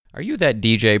Are you that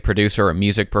DJ, producer, or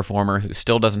music performer who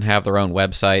still doesn't have their own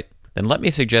website? Then let me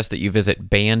suggest that you visit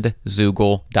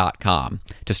bandzoogle.com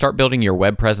to start building your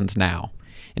web presence now.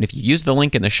 And if you use the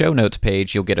link in the show notes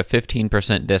page, you'll get a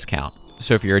 15% discount.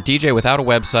 So if you're a DJ without a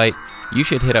website, you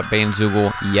should hit up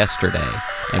Bandzoogle yesterday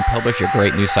and publish your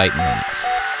great new site in minutes.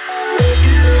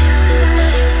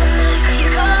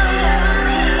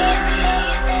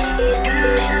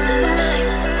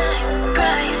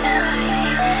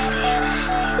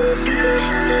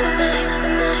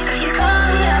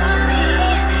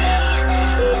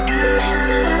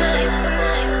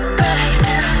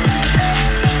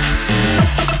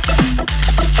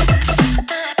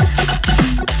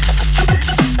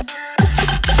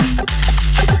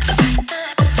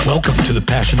 Welcome to the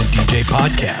Passionate DJ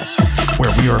Podcast, where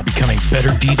we are becoming better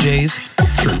DJs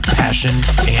through passion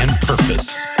and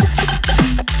purpose.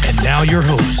 And now your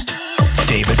host,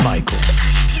 David Michael.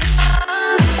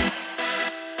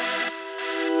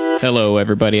 Hello,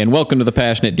 everybody, and welcome to the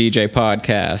Passionate DJ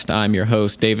Podcast. I'm your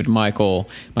host, David Michael.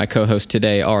 My co-hosts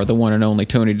today are the one and only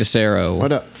Tony DeCero.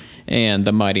 What up? And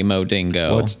the mighty Mo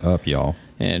Dingo. What's up, y'all?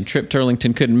 And Trip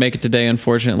Turlington couldn't make it today,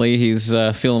 unfortunately. He's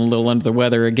feeling a little under the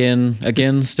weather again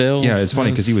still. Yeah, it's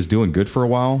funny because he was doing good for a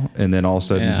while, and then all of a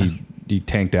sudden he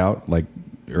tanked out like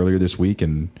earlier this week,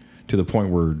 and to the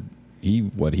point where he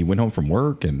went home from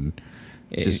work and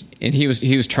just and he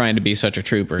was trying to be such a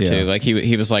trooper too. Like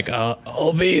he was like,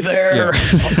 I'll be there. Yeah.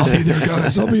 I'll be there,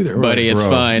 guys. I'll be there, buddy. It's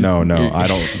fine. No, I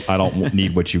don't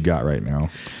need what you got right now.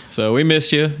 So we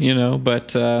miss you,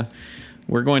 but.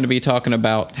 We're going to be talking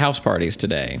about house parties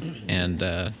today and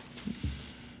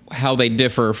how they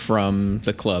differ from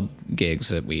the club gigs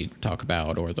that we talk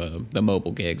about or the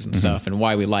mobile gigs and stuff, and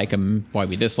why we like them, why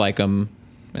we dislike them,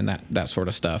 and that sort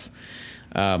of stuff.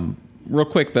 Real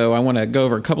quick, though, I want to go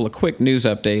over a couple of quick news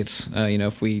updates.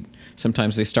 If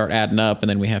sometimes they start adding up, and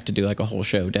then we have to do like a whole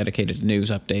show dedicated to news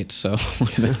updates, so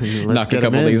we're going to knock a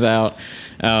couple of these out.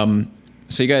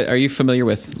 So you guys, are you familiar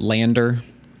with Lander?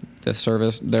 The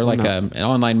service, they're like an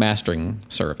online mastering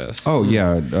service. Oh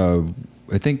yeah,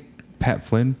 I think Pat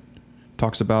Flynn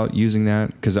talks about using that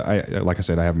because like I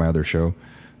said, I have my other show,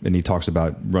 and he talks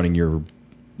about running your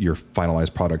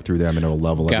finalized product through them, and it'll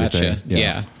level everything.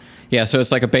 Yeah. So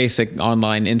it's like a basic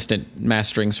online instant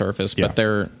mastering service, but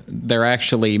they're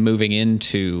actually moving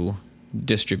into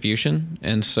distribution,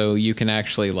 and so you can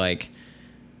actually like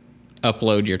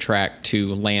upload your track to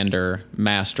Lander,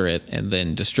 master it, and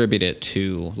then distribute it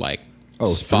to like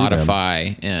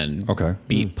Spotify and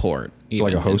Beatport. So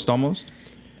like a host almost?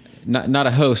 Not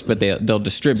a host, but they'll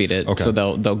distribute it. Okay. So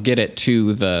they'll get it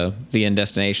to the end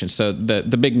destination. So the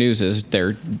big news is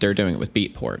they're doing it with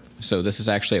Beatport. So this is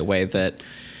actually a way that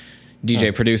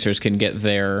DJ producers can get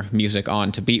their music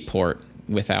onto Beatport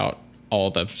without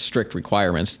all the strict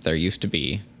requirements there used to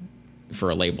be for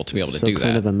a label to be able to do that. So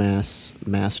kind of a mass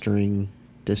mastering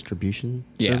distribution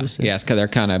service? Yeah, because they're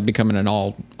kind of becoming an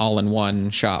all-in-one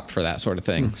shop for that sort of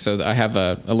thing. So I have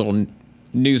a little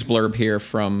news blurb here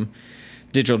from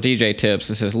Digital DJ Tips.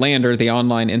 It says, Lander, the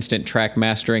online instant track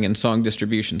mastering and song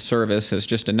distribution service, has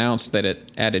just announced that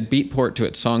it added Beatport to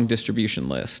its song distribution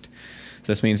list.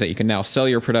 This means that you can now sell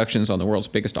your productions on the world's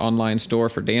biggest online store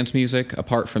for dance music,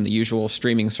 apart from the usual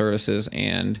streaming services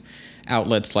and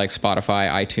outlets like Spotify,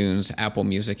 iTunes, Apple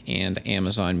Music, and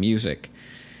Amazon Music.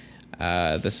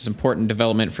 This is important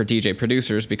development for DJ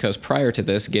producers because prior to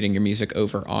this, getting your music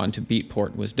over onto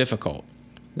Beatport was difficult.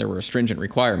 There were stringent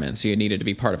requirements. You needed to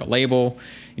be part of a label,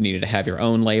 you needed to have your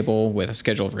own label with a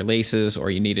schedule of releases, or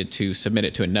you needed to submit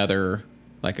it to another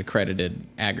like accredited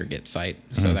aggregate site.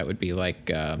 So that would be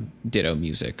like Ditto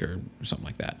Music or something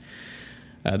like that.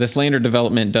 This Lander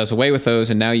development does away with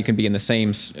those, and now you can be in the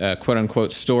same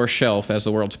quote-unquote store shelf as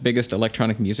the world's biggest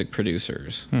electronic music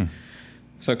producers.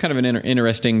 So kind of an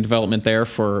interesting development there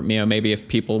for, maybe if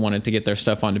people wanted to get their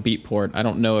stuff onto Beatport. I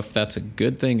don't know if that's a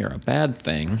good thing or a bad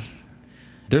thing.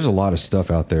 There's a lot of stuff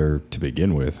out there to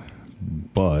begin with,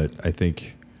 but I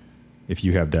think if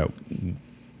you have that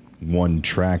one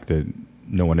track that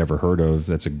no one ever heard of,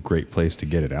 that's a great place to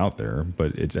get it out there,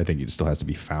 but I think it still has to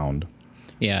be found.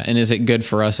 Yeah, and is it good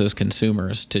for us as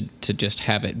consumers to just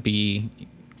have it be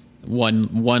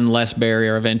one less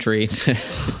barrier of entry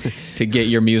to get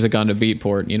your music onto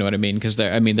Beatport? You know what I mean? Because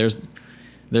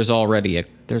there's already a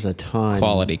ton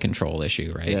quality control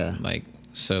issue, right? Yeah. Like,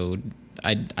 so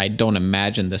I don't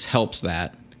imagine this helps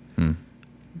that.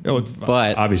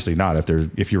 But obviously not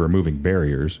if you're removing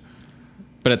barriers.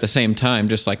 But at the same time,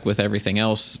 just like with everything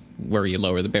else where you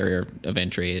lower the barrier of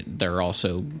entry, there are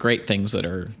also great things that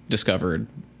are discovered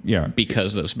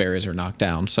because those barriers are knocked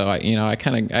down. So I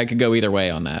could go either way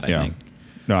on that, I think.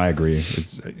 No, I agree.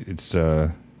 It's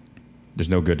there's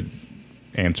no good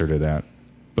answer to that,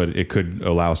 but it could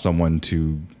allow someone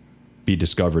to be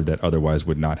discovered that otherwise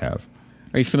would not have.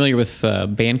 Are you familiar with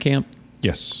Bandcamp?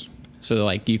 Yes. So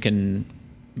like you can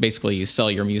basically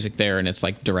sell your music there, and it's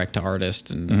like direct to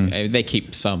artists, and they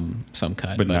keep some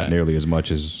cut, But not nearly as much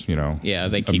as, yeah,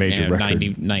 they a keep major record.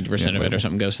 90% of it label. or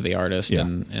something goes to the artist, Yeah.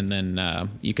 and then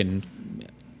you can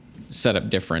set up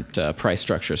different price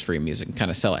structures for your music and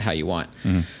kind of sell it how you want.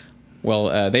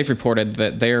 Well, they've reported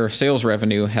that their sales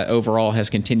revenue overall has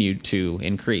continued to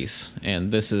increase,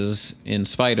 and this is in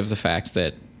spite of the fact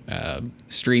that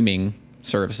streaming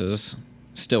services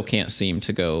still can't seem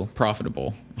to go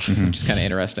profitable, which is kind of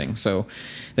interesting. So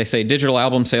they say digital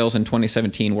album sales in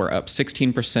 2017 were up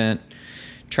 16%,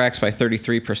 tracks by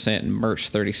 33%, and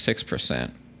merch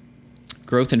 36%.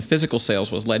 Growth in physical sales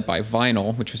was led by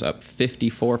vinyl, which was up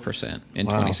 54% in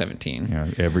 2017. Yeah,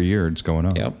 every year it's going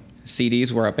up. Yep.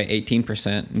 CDs were up by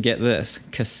 18%. And get this,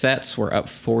 cassettes were up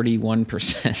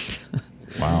 41%.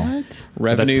 Wow. What? But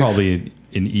Revenue. that's probably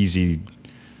an easy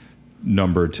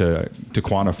number to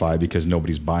quantify because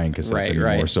nobody's buying cassettes Right, anymore.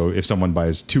 right. So if someone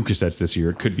buys 2 cassettes this year,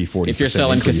 it could be 40%. If you're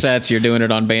selling increase. cassettes, you're doing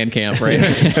it on Bandcamp, right?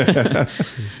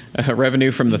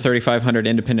 Revenue from the 3,500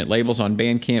 independent labels on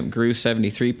Bandcamp grew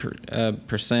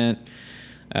 73%.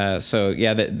 So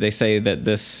yeah, they say that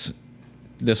this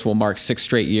will mark 6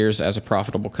 straight years as a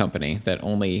profitable company that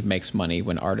only makes money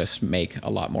when artists make a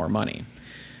lot more money.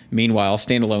 Meanwhile,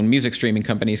 standalone music streaming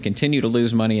companies continue to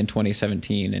lose money in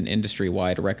 2017, and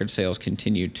industry-wide record sales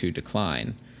continued to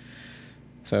decline.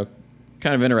 So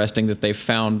kind of interesting that they've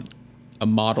found a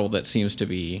model that seems to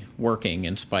be working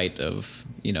in spite of,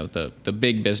 the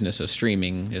big business of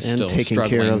streaming is And still taking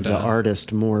struggling. care of the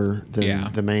artist more than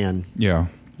the man. Yeah.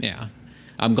 Yeah.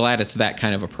 I'm glad it's that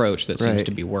kind of approach that seems Right.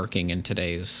 to be working in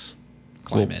today's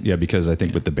Well, climate. yeah, because I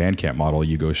think with the Bandcamp model,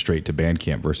 you go straight to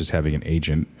Bandcamp versus having an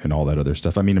agent and all that other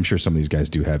stuff. I mean, I'm sure some of these guys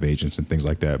do have agents and things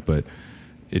like that, but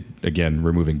it, again,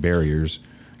 removing barriers,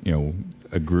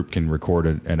 a group can record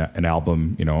an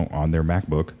album, on their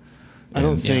MacBook. I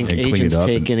don't think and clean agents it up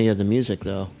take and- any of the music,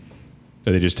 though.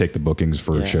 They just take the bookings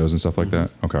for Yeah. shows and stuff like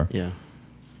that. Okay. Yeah.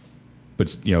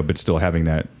 But still having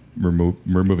that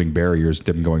removing barriers,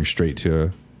 them going straight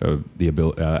to the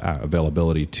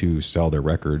availability to sell their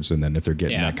records, and then if they're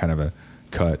getting Yeah. that kind of a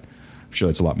cut, I'm sure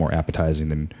that's a lot more appetizing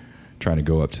than trying to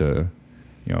go up to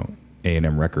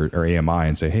A&M record or AMI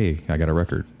and say, hey, I got a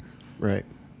record. Right.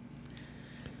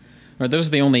 Or those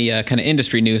are the only kind of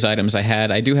industry news items I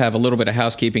had. I do have a little bit of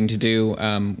housekeeping to do.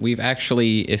 We've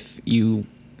actually, if you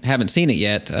haven't seen it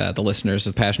yet, the listeners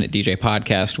of the Passionate DJ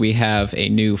podcast, we have a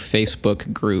new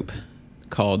Facebook group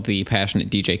called the Passionate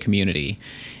DJ Community.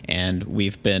 And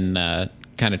we've been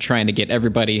kind of trying to get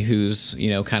everybody who's,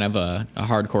 kind of a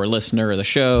hardcore listener of the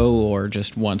show or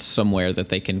just wants somewhere that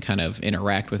they can kind of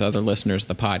interact with other listeners of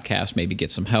the podcast, maybe get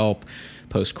some help,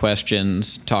 post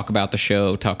questions, talk about the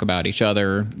show, talk about each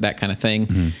other, that kind of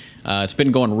thing. It's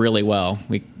been going really well.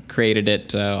 We created it,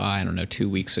 2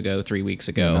 weeks ago, 3 weeks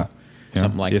ago,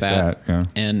 something like if that. yeah.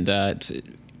 And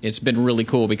it's been really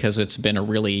cool because it's been a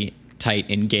really tight,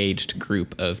 engaged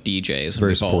group of DJs. And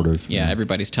Very we've all- supportive. yeah,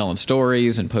 everybody's telling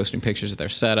stories and posting pictures of their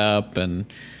setup and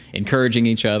encouraging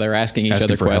each other, asking each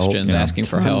Asking other for help, questions, yeah. asking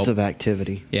for Tons help. of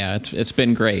activity. Yeah, it's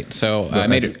been great. So I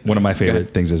made it. One of my Go ahead.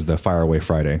 favorite things is the Fire Away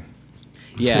Friday.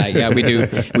 Yeah, we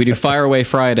do Fire Away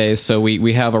Fridays. So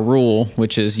we have a rule,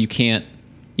 which is you can't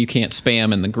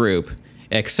spam in the group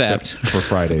except For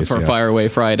Fridays, for yeah. Fire Away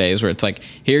Fridays, where it's like,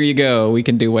 here you go, we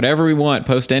can do whatever we want,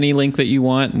 post any link that you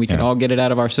want, and we can Yeah. all get it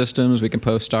out of our systems. We can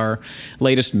post our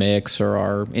latest mix or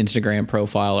our Instagram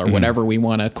profile or whatever we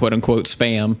want to quote unquote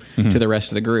spam to the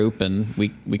rest of the group, and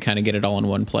we kind of get it all in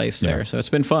one place there. Yeah. So it's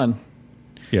been fun.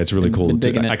 Yeah, it's really Been cool.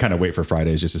 digging it. I kind of wait for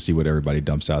Fridays just to see what everybody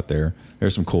dumps out there.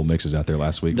 There's some cool mixes out there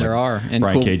last week. There are. And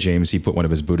Brian cool- K. James, he put one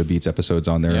of his Buddha Beats episodes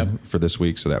on there Yep. for this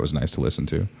week, so that was nice to listen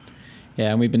to.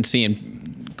 Yeah, and we've been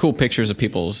seeing cool pictures of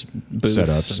people's booths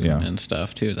Setups, and, yeah. and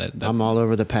stuff too. That I'm all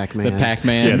over the Pac-Man. the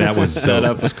Pac-Man Yeah, that was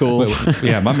setup was cool.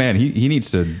 Yeah, my man, he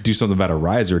needs to do something about a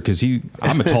riser because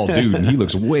I'm a tall dude and he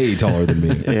looks way taller than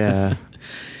me. Yeah.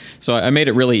 So I made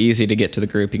it really easy to get to the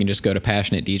group. You can just go to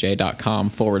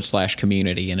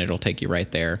passionatedj.com/community and it'll take you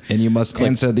right there. And you must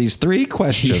answer these 3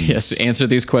 questions. Yes, answer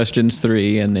these questions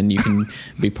 3, and then you can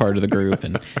be part of the group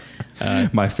and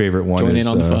My favorite one join is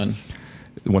in on the fun.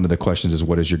 one of the questions is,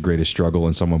 what is your greatest struggle?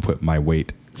 And someone put my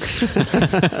weight.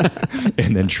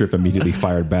 And then Trip immediately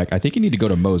fired back, I think you need to go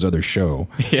to Mo's other show.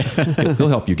 Yeah. He'll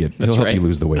help you right.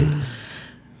 lose the weight.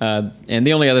 And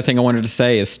the only other thing I wanted to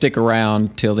say is stick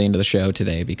around till the end of the show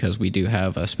today because we do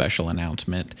have a special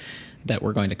announcement that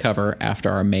we're going to cover after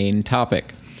our main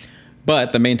topic.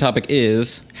 But the main topic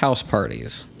is house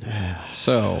parties.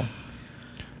 So,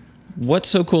 what's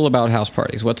so cool about house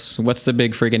parties? What's the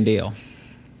big friggin' deal?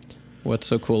 What's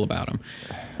so cool about them?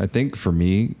 I think for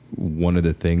me, one of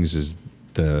the things is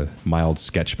the mild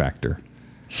sketch factor.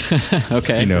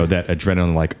 Okay. You know, that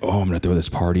adrenaline, like, oh, I'm going to throw this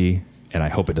party, and I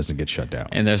hope it doesn't get shut down.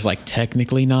 And there's like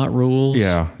technically not rules.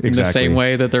 Yeah, In the exactly. same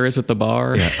way that there is at the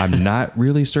bar. Yeah, I'm not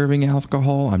really serving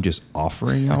alcohol. I'm just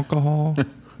offering alcohol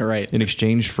Right. in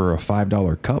exchange for a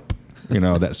 $5 cup. You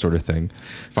know, that sort of thing.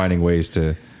 Finding ways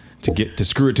to stick it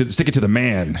to the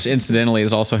man. Which incidentally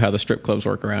is also how the strip clubs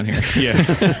work around here. Yeah.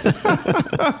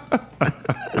 I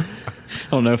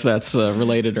don't know if that's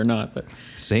related or not, but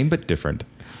Same but different.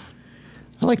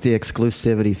 I like the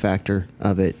exclusivity factor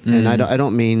of it, and I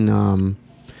don't mean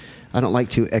I don't like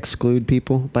to exclude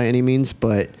people by any means,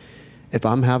 but if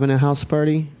I'm having a house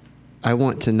party, I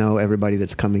want to know everybody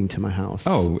that's coming to my house.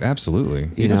 Oh, absolutely.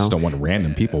 You know? just don't want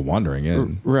random people wandering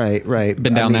in. Right.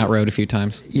 been down that road a few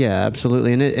times. Yeah,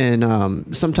 absolutely.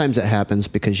 And sometimes it happens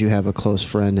because you have a close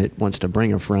friend that wants to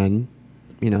bring a friend,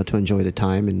 you know, to enjoy the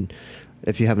time. And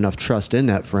if you have enough trust in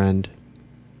that friend,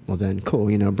 well then cool,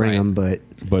 you know, bring Right. them. But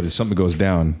But if something goes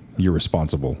down, you're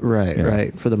responsible. right.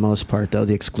 Yeah. For the most part, though,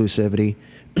 the exclusivity,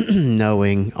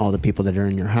 knowing all the people that are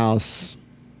in your house,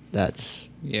 that's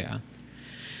Yeah.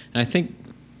 And I think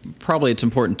probably it's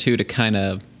important too to kind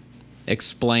of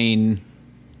explain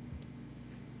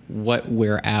what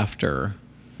we're after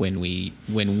when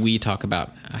we talk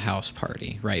about a house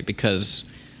party, right? Because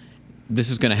this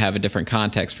is going to have a different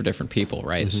context for different people,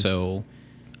 right? So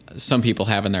some people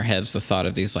have in their heads the thought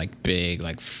of these like big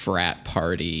like frat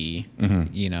party,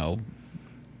 you know,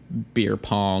 beer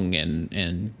pong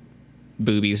and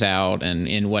boobies out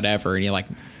and whatever, and you're like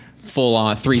full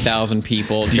on 3,000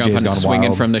 people DJ's jumping, gone swinging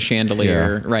wild. from the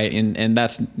chandelier, Yeah. right? And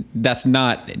that's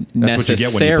not That's necessarily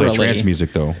what you get when you play trance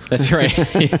music, though. That's right.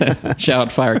 Yeah. Shout out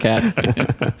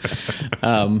Firecat.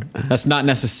 That's not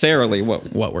necessarily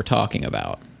what we're talking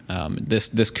about.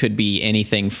 This could be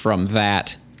anything from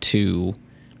that to,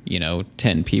 you know,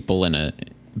 10 people in a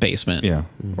basement. Yeah.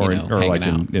 you Or, know, or like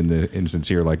hanging out. in the instance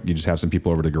here, like you just have some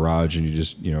people over to the garage and you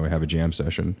just, you know, have a jam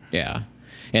session. Yeah.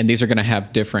 And these are going to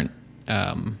have different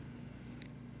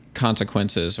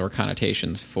consequences or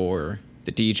connotations for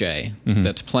the DJ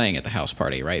that's playing at the house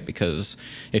party, right? Because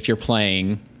if you're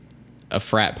playing a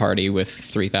frat party with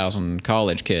 3,000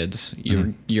 college kids,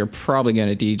 you're probably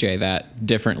going to DJ that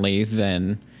differently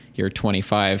than your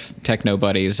 25 techno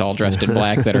buddies all dressed in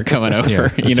black that are coming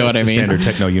over. You know what I mean? Standard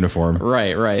techno uniform.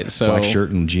 Right. So Black shirt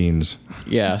and jeans.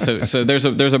 yeah, so there's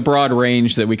a broad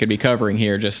range that we could be covering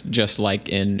here, just like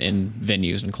in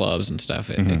venues and clubs and stuff.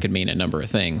 It could mean a number of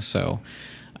things. So,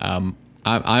 I'm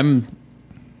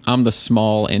the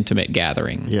small intimate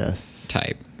gathering yes.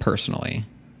 type personally.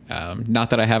 Not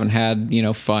that I haven't had, you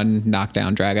know, fun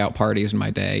knockdown drag out parties in my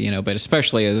day, you know, but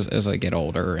especially as I get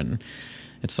older, and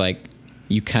it's like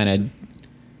you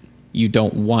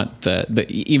don't want the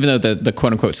even though the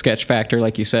quote unquote sketch factor,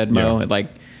 like you said, Mo, Yeah. like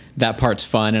that part's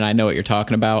fun and I know what you're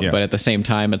talking about, Yeah. but at the same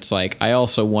time, it's like I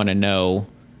also want to know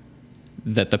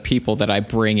that the people that I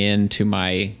bring into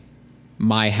my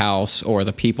house or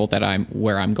the people that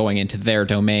where I'm going into their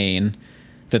domain,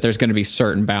 that there's going to be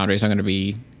certain boundaries. I'm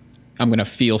going to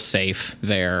feel safe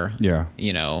there. Yeah.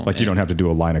 You know, Like you don't have to do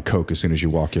a line of Coke as soon as you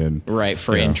walk in. right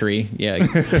for Yeah. entry. Yeah.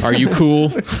 Are you cool?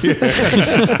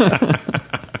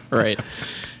 Right.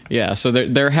 Yeah. So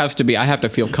there has to be, I have to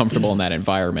feel comfortable in that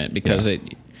environment because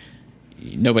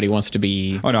nobody wants to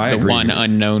be Oh, no, I the agree. one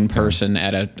unknown person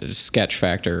at a sketch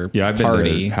factor Yeah, I've been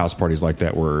party. to house parties like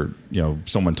that where, you know,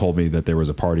 someone told me that there was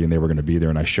a party and they were going to be there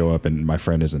and I show up and my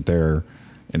friend isn't there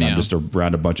and Yeah. I'm just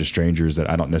around a bunch of strangers that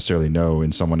I don't necessarily know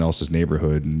in someone else's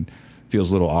neighborhood and feels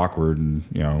a little awkward and,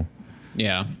 you know,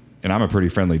 Yeah. and I'm a pretty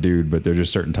friendly dude, but there's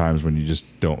just certain times when you just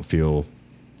don't feel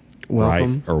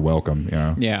Welcome. right or welcome, you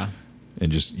know, Yeah.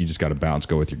 and you just got to bounce,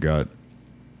 go with your gut.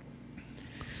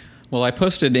 Well, I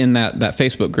posted in that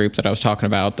Facebook group that I was talking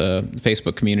about, the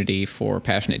Facebook community for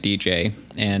Passionate DJ,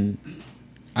 and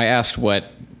I asked what,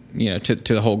 you know, to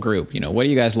the whole group, you know, what do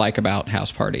you guys like about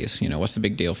house parties? You know, what's the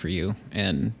big deal for you?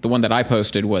 And the one that I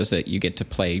posted was that you get to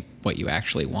play what you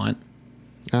actually want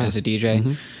as a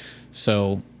DJ.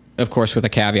 So, of course, with a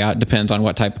caveat, it depends on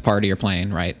what type of party you're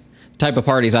playing, right? The type of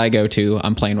parties I go to,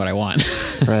 I'm playing what I want,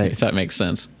 Right. if that makes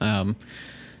sense.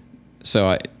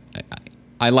 So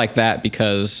I like that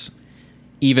because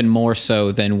even more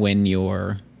so than when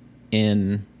you're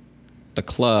in the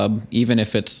club, even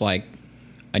if it's like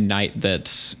a night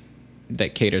that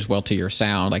caters well to your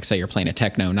sound, like say you're playing a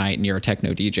techno night and you're a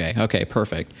techno DJ, okay,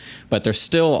 perfect. But there's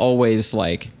still always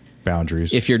like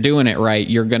boundaries. if you're doing it right,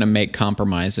 you're going to make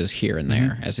compromises here and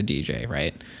there as a DJ,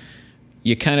 right?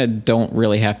 You kind of don't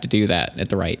really have to do that at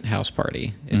the right house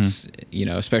party. It's,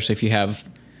 especially if you have,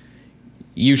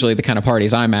 usually the kind of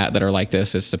parties I'm at that are like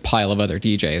this, it's a pile of other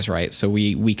DJs, right? So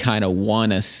we kind of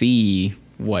want to see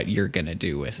what you're going to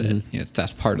do with it.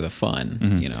 That's part of the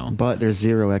fun, But there's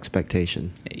zero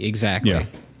expectation. Exactly. Yeah.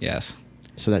 Yes.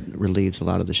 So that relieves a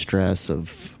lot of the stress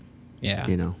of, Yeah.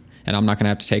 And I'm not going to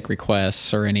have to take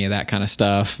requests or any of that kind of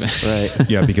stuff. Right.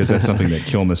 Yeah, because that's something that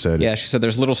Kilma said. Yeah, she said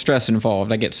there's little stress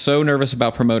involved. I get so nervous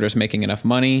about promoters making enough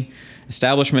money,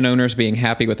 establishment owners being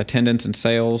happy with attendance and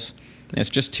sales. It's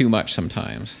just too much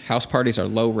sometimes. House parties are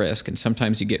low risk, and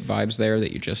sometimes you get vibes there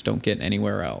that you just don't get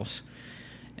anywhere else.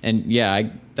 And yeah,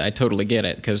 I totally get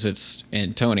it, because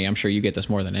and Tony, I'm sure you get this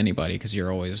more than anybody, because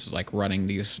you're always like running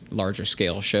these larger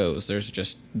scale shows. There's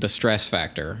just the stress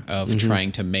factor of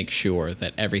trying to make sure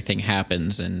that everything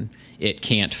happens and it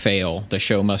can't fail. The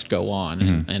show must go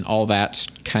on, and all that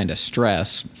kind of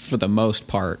stress, for the most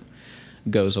part,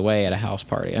 goes away at a house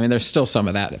party. I mean, there's still some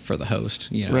of that for the host,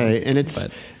 Right,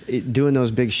 and doing those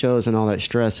big shows and all that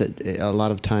stress. A lot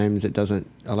of times it doesn't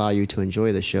allow you to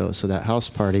enjoy the show. So that house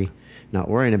party, not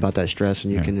worrying about that stress,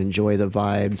 and you can enjoy the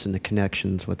vibes and the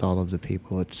connections with all of the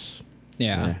people.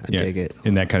 I dig it.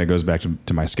 And that kind of goes back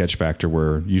to my sketch factor,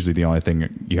 where usually the only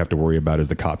thing you have to worry about is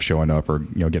the cops showing up or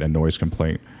getting a noise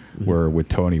complaint. Where with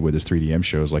Tony, with his 3DM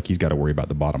shows, like, he's got to worry about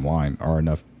the bottom line. Are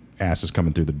enough asses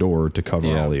coming through the door to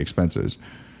cover all the expenses?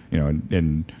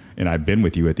 And I've been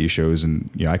with you at these shows, and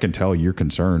I can tell you're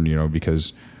concerned,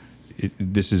 because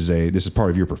this is part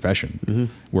of your profession.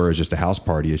 Whereas just a house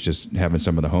party, it's just having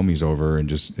some of the homies over and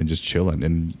just chilling,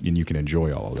 and you can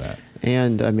enjoy all of that.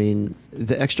 And I mean,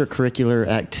 the extracurricular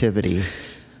activity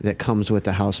that comes with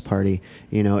the house party,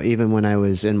 even when I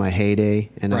was in my heyday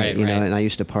and and I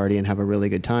used to party and have a really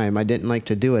good time, I didn't like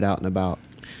to do it out and about.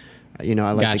 I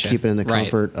like to keep it in the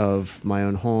comfort of my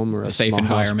own home or a safe small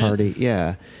environment. house party.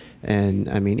 Yeah. And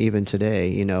I mean, even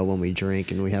today, when we drink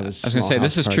and we have I was going to say,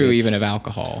 this is true even of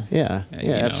alcohol. Yeah,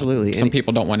 absolutely. Some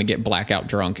people don't want to get blackout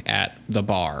drunk at the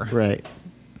bar. Right.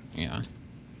 Yeah.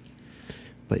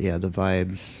 But yeah, the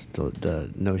vibes,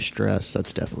 the no stress,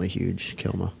 that's definitely huge,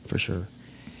 Kilma, for sure.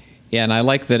 Yeah, and I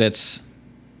like that it's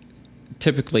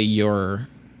typically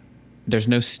there's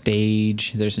no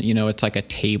stage. There's, it's like a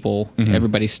table.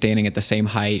 Everybody's standing at the same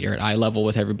height. You're at eye level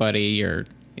with everybody.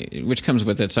 Which comes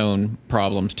with its own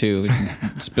problems too,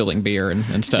 spilling beer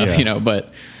and stuff,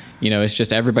 but it's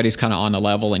just everybody's kind of on a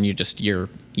level, and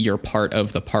you're part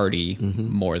of the party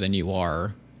more than you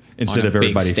are. Instead of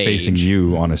everybody facing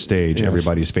you on a stage,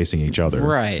 everybody's facing each other.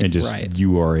 Right. And just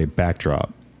you are a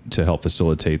backdrop to help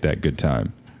facilitate that good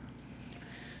time.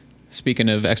 Speaking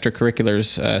of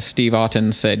extracurriculars, Steve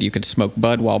Otten said you could smoke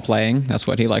bud while playing. That's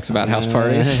what he likes about house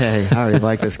parties. Hey, I already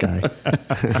like this guy.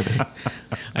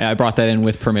 I brought that in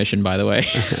with permission, by the way.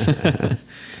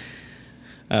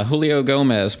 Julio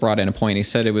Gomez brought in a point. He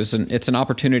said it's an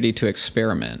opportunity to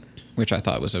experiment, which I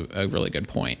thought was a really good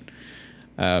point.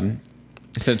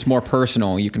 He said it's more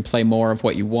personal. You can play more of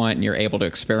what you want, and you're able to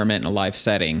experiment in a live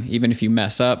setting. Even if you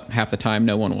mess up, half the time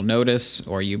no one will notice,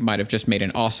 or you might have just made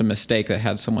an awesome mistake that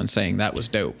had someone saying that was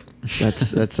dope.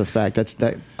 That's a fact.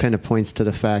 That kind of points to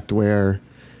the fact where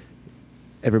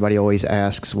everybody always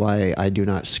asks why I do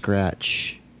not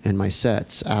scratch in my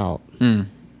sets out.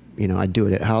 I do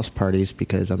it at house parties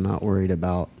because I'm not worried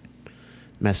about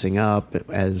messing up,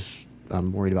 as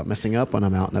I'm worried about messing up when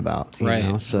I'm out and about.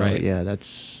 So yeah,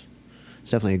 it's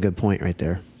definitely a good point right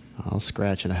there. I'll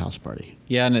scratch at a house party.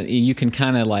 Yeah, and you can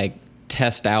kind of like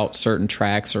test out certain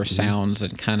tracks or sounds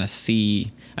and kind of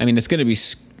see. I mean, it's going to be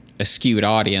a skewed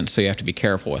audience, so you have to be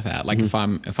careful with that. Like if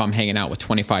I'm hanging out with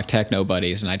 25 techno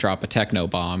buddies and I drop a techno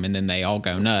bomb and then they all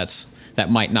go nuts, that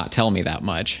might not tell me that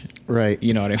much. Right.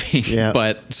 You know what I mean? Yeah.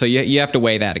 But so you have to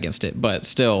weigh that against it. But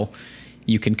still,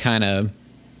 you can kind of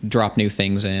drop new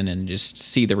things in and just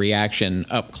see the reaction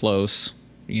up close.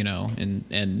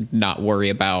 And not worry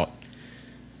about,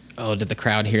 did the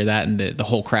crowd hear that and the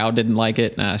whole crowd didn't like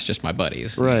it? Nah, it's just my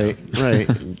buddies. Right.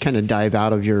 Kind of dive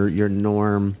out of your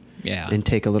norm. Yeah. And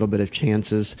take a little bit of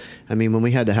chances. I mean, when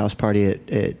we had the house party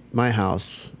at my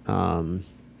house, it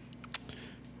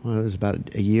was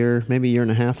about a year, maybe a year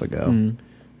and a half ago.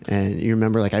 And you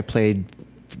remember, like, I played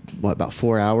about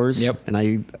 4 hours. Yep. And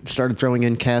I started throwing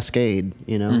in Cascade,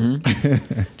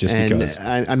 Just and because.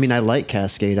 I mean, I like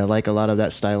Cascade. I like a lot of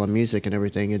that style of music and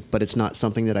everything, but it's not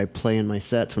something that I play in my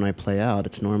sets when I play out.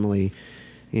 It's normally,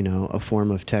 a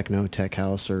form of techno, tech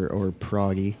house, or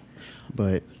proggy.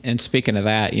 But and speaking of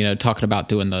that, talking about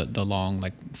doing the long,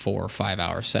 like 4 or 5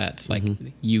 hour sets, like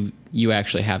you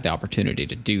actually have the opportunity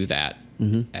to do that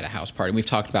at a house party. And we've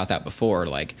talked about that before,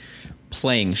 like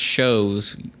playing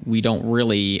shows, we don't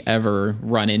really ever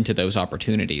run into those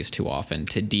opportunities too often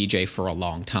to DJ for a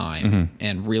long time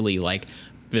and really like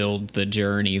build the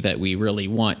journey that we really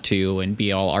want to and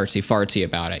be all artsy fartsy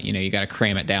about it. You know, you got to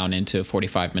cram it down into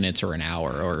 45 minutes or an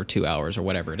hour or 2 hours or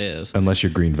whatever it is. Unless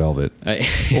you're Green Velvet.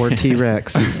 Or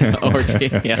T-Rex.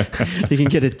 Yeah. You can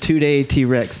get a 2-day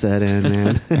T-Rex set in,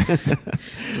 man.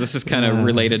 This is kind of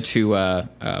related to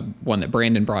one that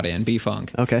Brandon brought in,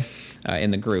 B-Funk. Okay.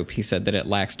 In the group. He said that it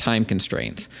lacks time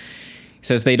constraints. He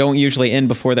says they don't usually end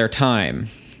before their time.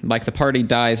 Like the party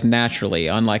dies naturally,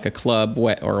 unlike a club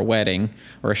or a wedding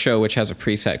or a show which has a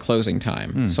preset closing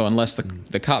time. So unless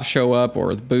the cops show up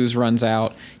or the booze runs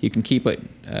out, you can keep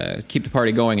the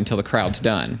party going until the crowd's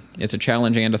done. It's a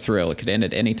challenge and a thrill. It could end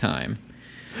at any time.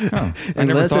 Oh,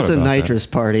 Unless it's a nitrous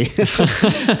party.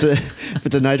 If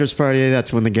it's a nitrous party,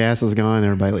 that's when the gas is gone and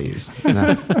everybody leaves.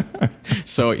 No.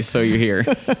 So you hear.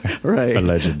 Right.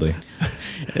 Allegedly.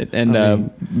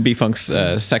 And B-Funk's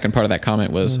second part of that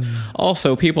comment was,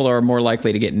 also, people are more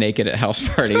likely to get naked at house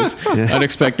parties.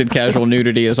 Unexpected casual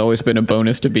nudity has always been a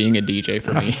bonus to being a DJ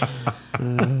for me.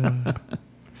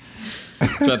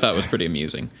 So I thought it was pretty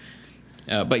amusing.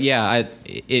 But yeah,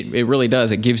 it really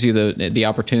does. It gives you the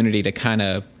opportunity to kind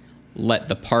of let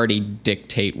the party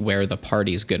dictate where the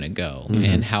party's going to go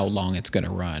and how long it's going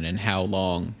to run and how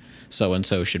long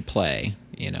so-and-so should play,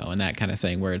 you know, and that kind of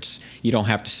thing, where you don't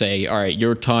have to say, all right,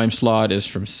 your time slot is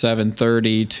from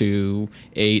 7:30 to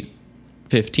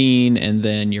 8:15, and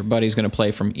then your buddy's going to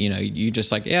play from, you know, you just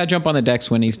like, yeah, jump on the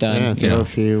decks when he's done. Yeah, throw a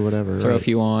few, whatever. Throw a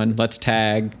few on, let's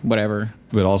tag, whatever.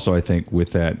 But also, I think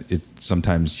with that,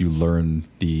 sometimes you learn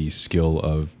the skill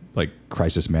of like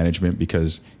crisis management,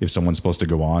 because if someone's supposed to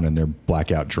go on and they're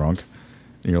blackout drunk,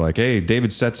 and you're like, hey,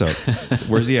 David sets up.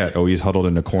 Where's he at? Oh, he's huddled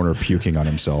in a corner puking on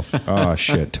himself. Oh,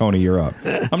 shit. Tony, you're up.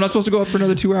 I'm not supposed to go up for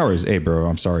another 2 hours. Hey, bro,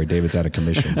 I'm sorry. David's out of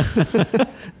commission.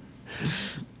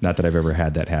 Not that I've ever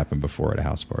had that happen before at a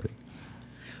house party.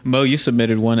 Mo, you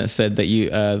submitted one that said that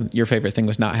your favorite thing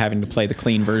was not having to play the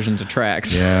clean versions of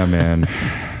tracks. Yeah, man.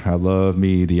 I love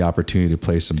the opportunity to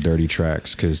play some dirty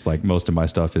tracks, because like most of my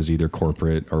stuff is either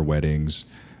corporate or weddings.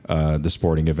 The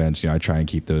sporting events, you know, I try and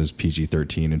keep those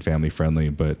PG-13 and family friendly,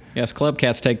 but yes, club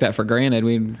cats take that for granted.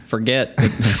 We forget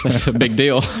that's a big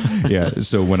deal. Yeah.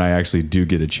 So when I actually do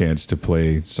get a chance to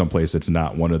play someplace that's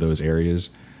not one of those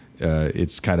areas,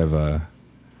 it's kind of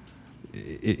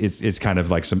it's kind of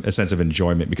like a sense of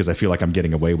enjoyment, because I feel like I'm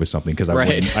getting away with something, because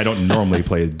I don't normally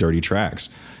play dirty tracks.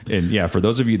 And yeah, for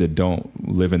those of you that don't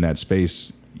live in that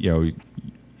space, you know,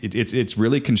 it's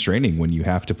really constraining when you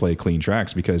have to play clean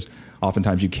tracks, because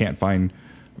oftentimes you can't find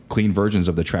clean versions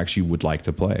of the tracks you would like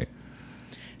to play.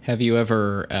 Have you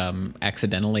ever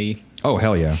accidentally? Oh,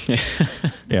 hell yeah.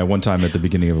 Yeah, one time at the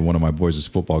beginning of one of my boys'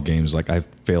 football games, like I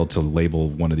failed to label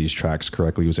one of these tracks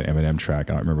correctly. It was an Eminem track.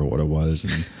 I don't remember what it was.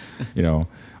 And, you know,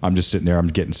 I'm just sitting there, I'm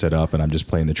getting set up, and I'm just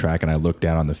playing the track, and I look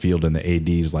down on the field, and the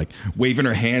AD's like waving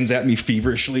her hands at me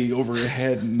feverishly over her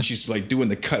head, and she's like doing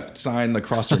the cut sign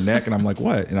across her neck, and I'm like,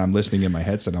 what? And I'm listening in my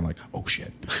headset, and I'm like, oh,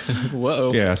 shit.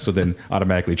 Whoa. Yeah, so then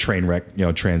automatically train wreck, you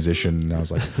know, transition, and I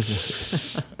was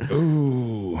like,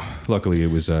 ooh. Luckily,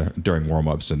 it was during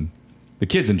warm-ups, and the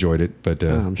kids enjoyed it, but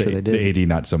I'm sure they did. the AD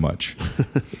not so much.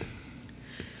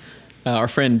 Our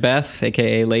friend Beth,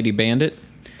 a.k.a. Lady Bandit,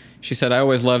 she said, I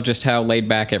always love just how laid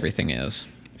back everything is.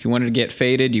 If you wanted to get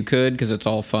faded, you could, because it's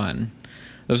all fun.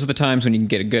 Those are the times when you can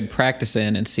get a good practice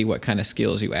in and see what kind of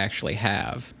skills you actually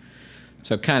have.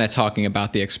 So kind of talking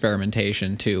about the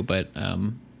experimentation too, but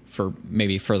for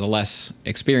the less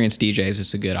experienced DJs,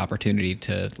 it's a good opportunity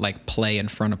to like play in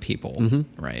front of people,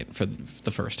 right? For the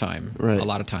first time. Right. A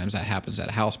lot of times that happens at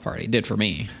a house party. It did for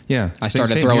me. Yeah. I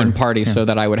started throwing parties so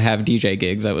that I would have DJ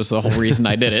gigs. That was the whole reason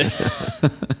I did it.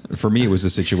 For me, it was a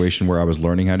situation where I was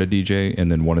learning how to DJ, and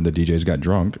then one of the DJs got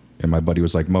drunk, and my buddy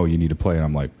was like, Mo, you need to play. And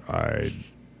I'm like,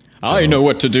 I know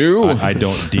what to do. I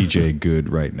don't DJ good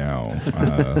right now.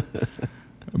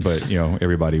 But, you know,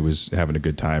 everybody was having a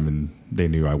good time, and they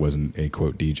knew I wasn't a,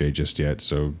 quote, DJ just yet.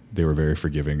 So they were very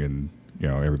forgiving, and, you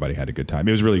know, everybody had a good time.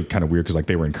 It was really kind of weird, because, like,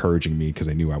 they were encouraging me because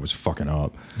they knew I was fucking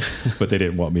up. But they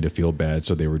didn't want me to feel bad.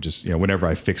 So they were just, you know, whenever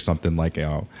I fixed something, like, you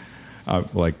know,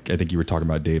 like I think you were talking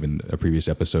about, Dave, in a previous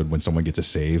episode, when someone gets a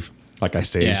save, like I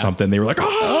saved something, they were like,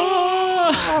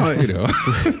 oh, you know.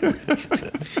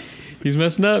 He's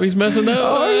messing up. He's messing up.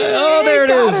 Oh, there it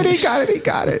is. He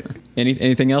got it.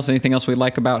 Anything else? Anything else we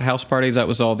like about house parties? That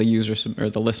was all the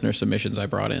the listener submissions I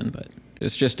brought in. But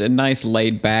it's just a nice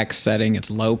laid back setting. It's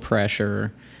low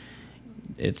pressure.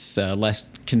 It's less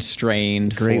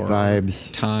constrained. Great for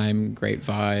vibes. Time, great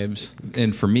vibes.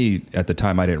 And for me, at the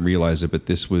time, I didn't realize it, but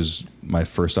this was my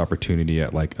first opportunity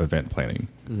at like event planning.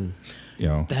 You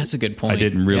know, That's a good point. I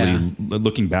didn't really, Yeah.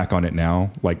 looking back on it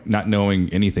now, like not knowing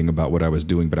anything about what I was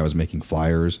doing, but I was making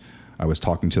flyers. I was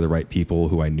talking to the right people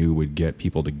who I knew would get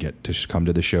people to come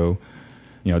to the show.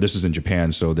 You know, this was in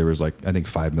Japan, so there was like, I think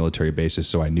 5 military bases.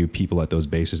 So I knew people at those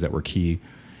bases that were key.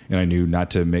 And I knew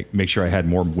not to make sure I had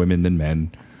more women than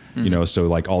men, you know, so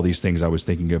like all these things I was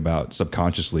thinking about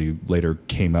subconsciously later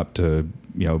came up to,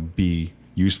 you know, be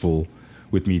useful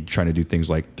with me trying to do things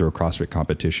like throw CrossFit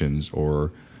competitions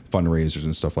or fundraisers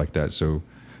and stuff like that. So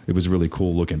it was really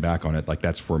cool looking back on it. Like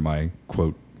that's where my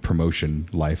quote promotion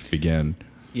life began.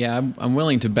 Yeah, I'm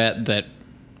willing to bet that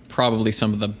probably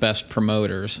some of the best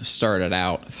promoters started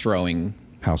out throwing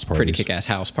House parties. pretty kick-ass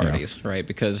house parties, right?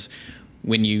 Because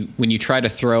when you try to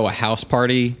throw a house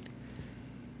party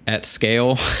at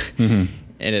scale, and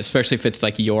especially if it's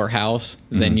like your house,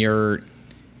 then you're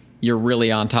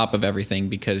really on top of everything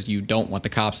because you don't want the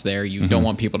cops there. You don't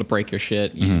want people to break your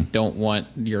shit. You don't want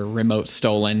your remote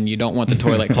stolen. You don't want the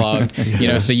toilet clogged. You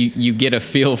know, so you get a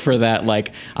feel for that.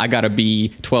 Like I got to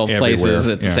be 12 places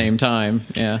Everywhere. at the same time.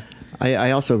 Yeah.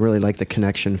 I also really like the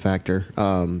connection factor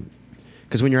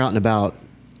because when you're out and about,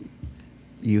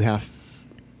 you have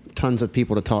tons of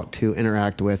people to talk to,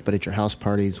 interact with, but at your house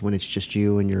parties, when it's just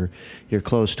you and your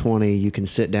close 20, you can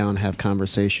sit down, have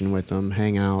conversation with them,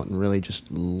 hang out, and really just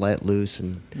let loose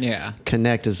and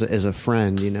connect as a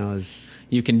friend, you know.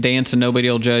 You can dance and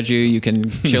nobody will judge you. You can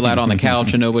chill out on the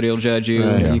couch and nobody will judge you.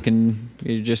 Right. Yeah.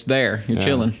 You're just there. You're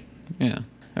chilling. Yeah.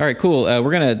 All right, cool.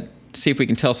 We're going to see if we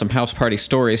can tell some house party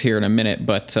stories here in a minute,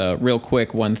 but real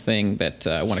quick, one thing that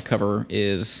I want to cover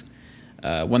is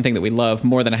one thing that we love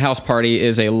more than a house party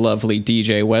is a lovely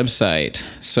DJ website.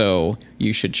 So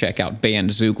you should check out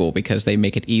Bandzoogle because they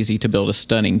make it easy to build a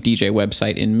stunning DJ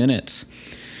website in minutes.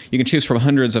 You can choose from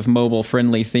hundreds of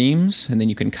mobile-friendly themes, and then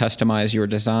you can customize your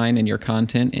design and your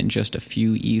content in just a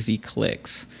few easy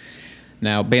clicks.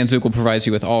 Now, Bandzoogle provides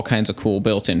you with all kinds of cool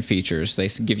built-in features. They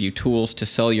give you tools to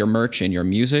sell your merch and your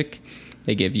music.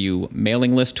 They give you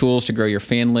mailing list tools to grow your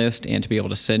fan list and to be able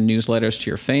to send newsletters to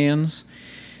your fans.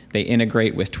 They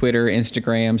integrate with Twitter,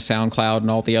 Instagram, SoundCloud, and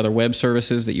all the other web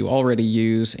services that you already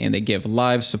use, and they give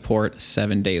live support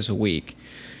 7 days a week.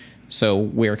 So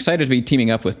we're excited to be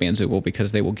teaming up with Bandzoogle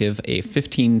because they will give a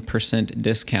 15%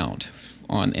 discount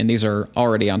and these are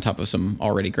already on top of some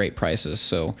already great prices.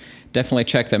 So definitely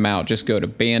check them out. Just go to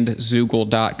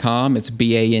bandzoogle.com. It's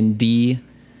BAND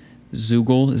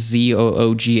Zoogle,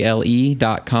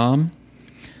 ZOOGLE.com,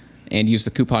 and use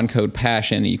the coupon code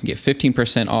PASSION, and you can get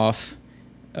 15% off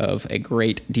of a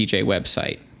great DJ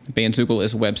website. Bandzoogle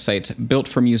is websites built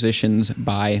for musicians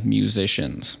by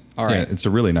musicians. All right. Yeah, it's a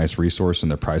really nice resource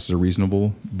and the prices are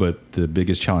reasonable, but the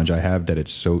biggest challenge I have that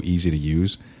it's so easy to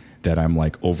use that I'm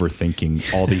like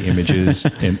overthinking all the images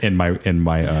in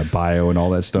my bio and all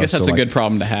that stuff. I guess that's so a good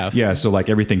problem to have. Yeah, so like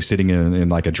everything's sitting in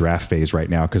like a draft phase right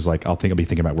now because like I'll be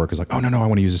thinking about work. It's like, oh no, I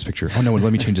want to use this picture. Oh no,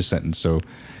 let me change this sentence. So,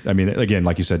 I mean, again,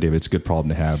 like you said, David, it's a good problem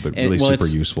to have, but really super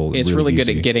useful. It's really good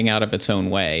easy. at getting out of its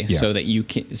own way, so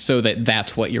that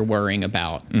that's what you're worrying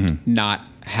about, not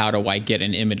how do I get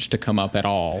an image to come up at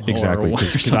all. Exactly,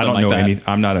 because I don't know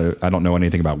I don't know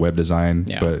anything about web design,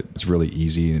 but it's really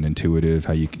easy and intuitive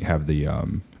how you have the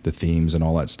themes and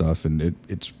all that stuff, and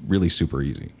it's really super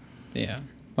easy. Yeah.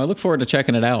 Well, I look forward to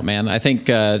checking it out, man. I think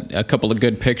a couple of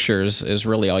good pictures is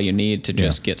really all you need to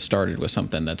just get started with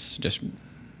something that's just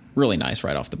really nice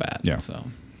right off the bat. Yeah. So,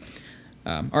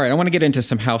 all right, I want to get into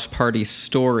some house party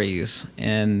stories,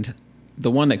 and the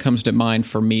one that comes to mind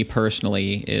for me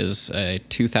personally is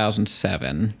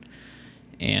 2007,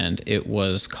 and it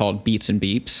was called Beats and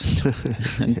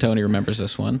Beeps. And Tony remembers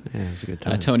this one. Yeah, it was a good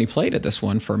time. Tony played at this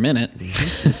one for a minute.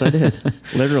 Yes, I did.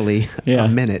 Literally a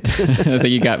minute. I think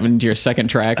you got into your second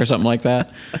track or something like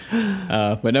that.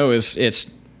 But no, it's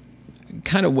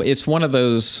one of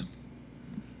those.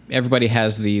 Everybody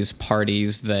has these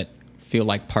parties that feel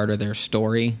like part of their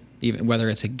story, even whether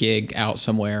it's a gig out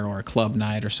somewhere or a club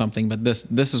night or something. But this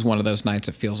is one of those nights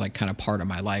that feels like kind of part of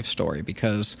my life story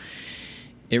because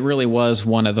it really was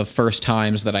one of the first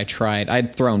times that I tried.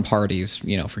 I'd thrown parties,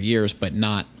 for years, but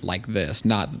not like this,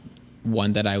 not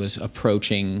one that I was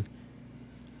approaching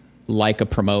like a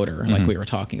promoter, like we were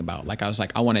talking about. Like I was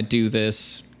like, I want to do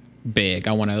this big.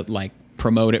 I want to like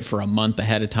promote it for a month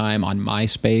ahead of time on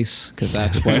MySpace, because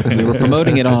that's what we were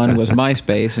promoting it on, was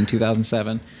MySpace in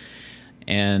 2007.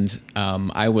 And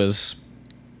I was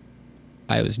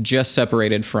just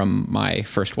separated from my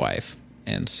first wife,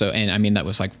 and I mean that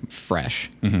was like fresh,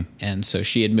 and so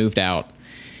she had moved out,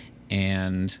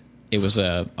 and it was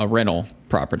a rental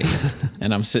property.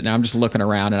 And I'm just looking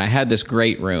around, and I had this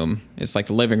great room. It's like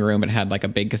the living room. It had like a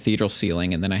big cathedral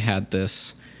ceiling, and then I had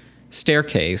this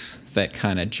staircase that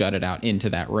kind of jutted out into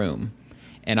that room.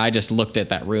 And I just looked at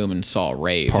that room and saw a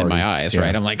rave in my eyes,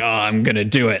 right? I'm like, oh, I'm going to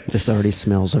do it. This already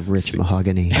smells of rich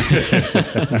mahogany.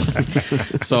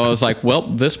 So I was like, well,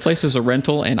 this place is a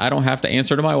rental and I don't have to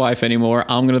answer to my wife anymore.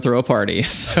 I'm going to throw a party.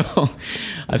 So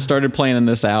I started planning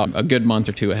this out a good month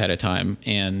or two ahead of time.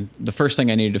 And the first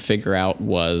thing I needed to figure out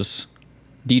was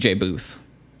DJ booth,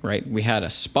 right? We had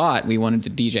a spot. We wanted to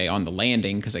DJ on the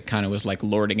landing because it kind of was like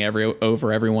lording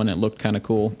over everyone. It looked kind of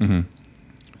cool. Mm-hmm.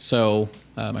 So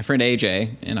my friend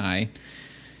AJ and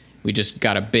we just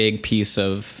got a big piece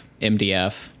of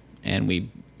MDF and we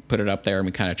put it up there, and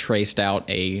we kind of traced out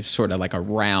a sort of like a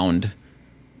round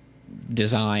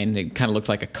design. It kind of looked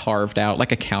like a carved out,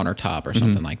 like a countertop or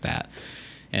something like that.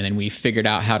 And then we figured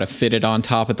out how to fit it on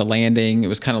top of the landing. It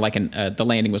was kind of like the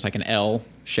landing was like an L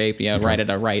shape, right at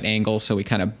a right angle. So we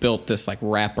kind of built this like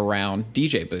wraparound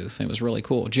DJ booth. And it was really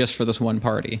cool just for this one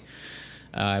party.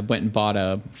 I went and bought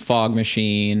a fog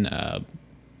machine,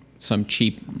 some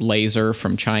cheap laser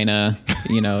from China.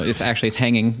 It's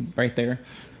hanging right there.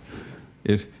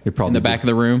 It probably in the back of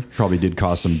the room. Probably did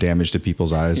cause some damage to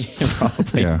people's eyes.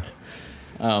 Probably. Yeah.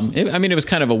 It was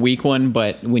kind of a weak one,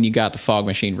 but when you got the fog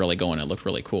machine really going, it looked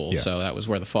really cool. Yeah. So that was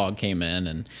where the fog came in.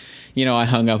 And, I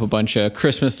hung up a bunch of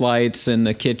Christmas lights in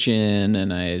the kitchen,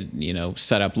 and I,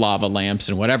 set up lava lamps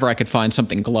and whatever I could find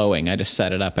something glowing. I just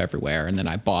set it up everywhere. And then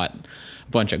I bought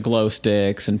a bunch of glow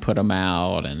sticks and put them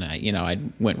out, and I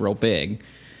went real big.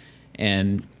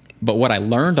 But what I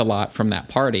learned a lot from that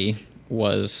party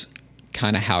was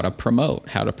kind of how to promote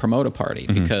a party,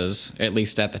 because at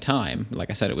least at the time, like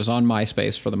I said, it was on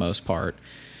MySpace for the most part.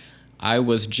 I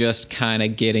was just kind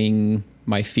of getting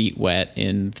my feet wet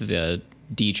in the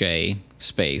DJ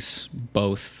space,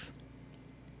 both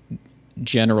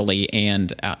generally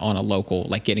and on a local,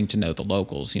 like getting to know the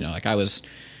locals.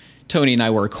 Tony and I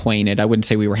were acquainted. I wouldn't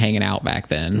say we were hanging out back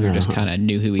then. We just kind of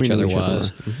knew who each other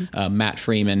was. Matt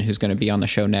Freeman, who's going to be on the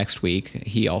show next week,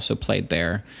 he also played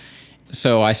there.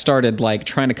 So I started like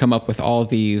trying to come up with all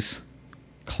these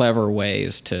clever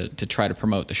ways to try to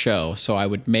promote the show. So I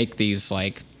would make these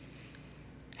like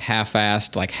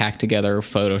half-assed, like hacked together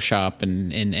Photoshop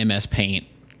and MS Paint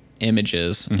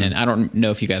images. And I don't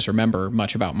know if you guys remember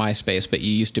much about MySpace, but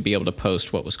you used to be able to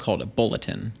post what was called a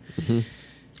bulletin.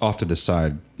 Off to the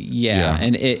side. Yeah.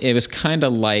 And it was kind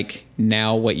of like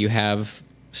now what you have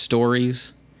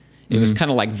stories. It was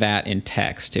kind of like that in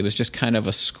text. It was just kind of a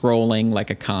scrolling, like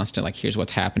a constant, like here's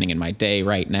what's happening in my day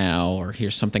right now, or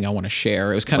here's something I want to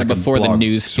share. It was kind like of before the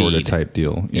news feed. Sort of type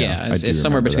deal. Yeah, it's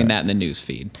somewhere between that and the news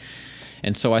feed.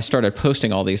 And so I started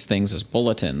posting all these things as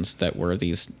bulletins that were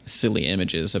these silly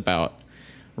images about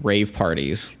rave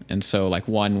parties. And so like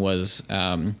one was,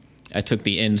 I took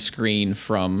the end screen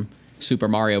from Super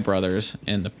Mario Brothers,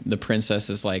 and the princess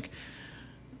is like,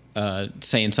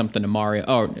 saying something to Mario.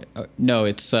 Oh, no,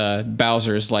 it's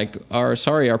Bowser's like,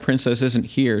 sorry, our princess isn't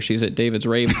here. She's at David's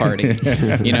rave party.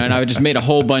 And I just made a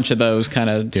whole bunch of those kind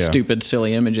of stupid,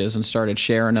 silly images and started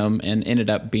sharing them, and ended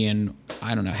up being,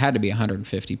 I don't know, had to be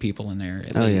 150 people in there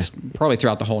at least. Probably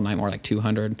throughout the whole night, more like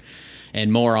 200.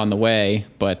 And more on the way,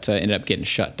 but ended up getting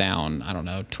shut down, I don't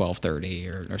know,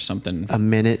 12:30 or something. A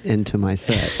minute into my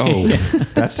set. Oh,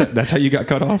 that's how you got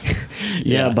cut off?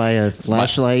 Yeah, by a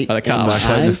flashlight. By the cop.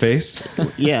 Flashlight in the face?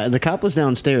 Yeah, the cop was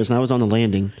downstairs, and I was on the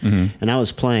landing, and I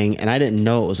was playing, and I didn't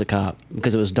know it was a cop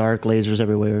because it was dark, lasers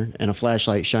everywhere, and a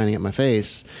flashlight shining at my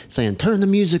face saying, "Turn the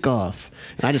music off."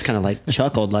 And I just kind of like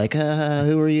chuckled, like,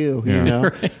 who are you? You know?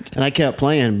 Right. And I kept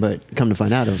playing, but come to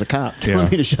find out, it was a cop telling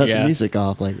me to shut the music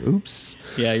off. Like, oops.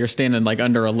 Yeah, you're standing like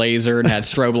under a laser and had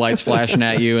strobe lights flashing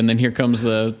at you, and then here comes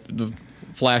the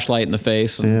flashlight in the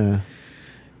face. And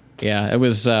yeah, it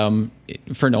was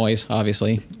for noise,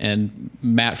 obviously. And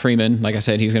Matt Freeman, like I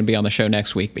said, he's going to be on the show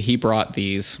next week, but he brought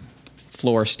these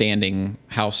floor standing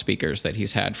house speakers that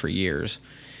he's had for years,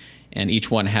 and each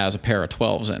one has a pair of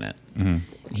 12s in it.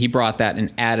 He brought that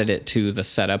and added it to the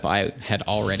setup I had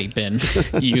already been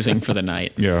using for the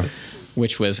night. Yeah.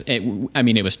 Which was, it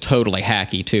was totally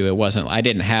hacky too. It wasn't, I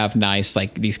didn't have nice,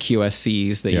 like these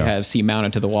QSCs that you see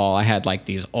mounted to the wall. I had like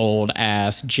these old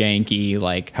ass janky,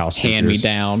 like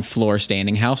hand-me-down floor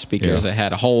standing house speakers that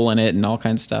had a hole in it and all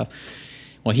kinds of stuff.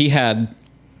 Well, he had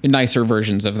nicer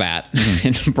versions of that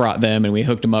and brought them, and we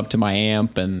hooked them up to my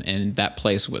amp, and that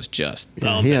place was just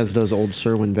he has those old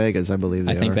Sherwin Vegas, I believe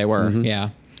they think they were,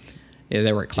 yeah. Yeah,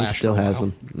 they were at He Clash. still for a has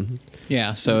while. them.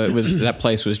 Yeah, so it was that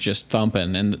place was just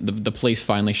thumping, and the police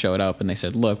finally showed up, and they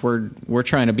said, "Look, we're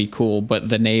trying to be cool, but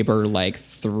the neighbor like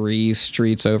 3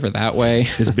 streets over that way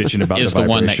Is bitching about is the the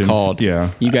one that vibration. called.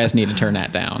 Yeah. You guys need to turn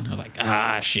that down." I was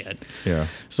like, shit. Yeah.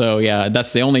 So yeah,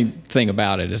 that's the only thing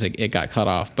about it is it got cut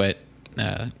off, but.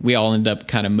 We all ended up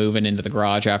kind of moving into the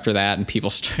garage after that, and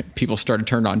people started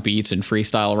turning on beats and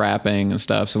freestyle rapping and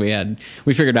stuff. So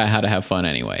we figured out how to have fun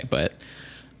anyway. But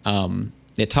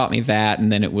it taught me that,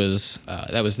 and then that was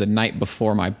the night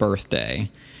before my birthday,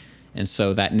 and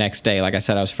so that next day, like I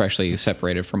said, I was freshly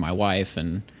separated from my wife,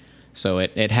 and so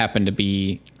it happened to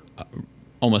be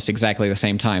almost exactly the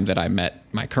same time that I met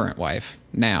my current wife.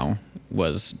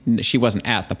 She wasn't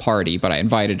at the party, but I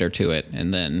invited her to it,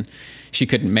 and then she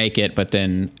couldn't make it. But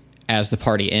then as the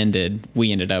party ended,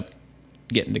 we ended up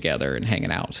getting together and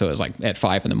hanging out. So it was like at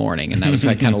 5 a.m, and that was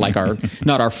like kind of like our,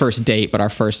 not our first date, but our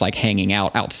first like hanging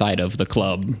out outside of the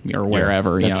club or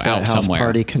wherever, That's that out house somewhere.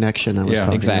 party connection I was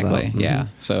talking Exactly. about. Yeah.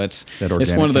 So it's That one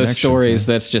organic of those connection, stories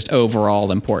yeah. that's just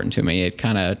overall important to me. It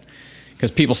kind of, because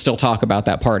people still talk about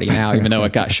that party now, even though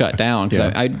it got shut down.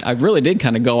 Because I really did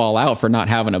kind of go all out for not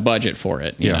having a budget for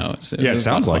it. You know? It was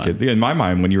sounds a lot like of fun. it. In my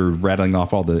mind, when you were rattling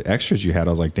off all the extras you had, I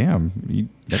was like, damn,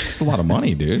 that's a lot of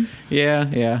money, dude.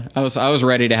 Yeah. I was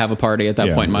ready to have a party at that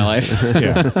Yeah. point in my life.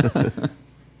 Yeah.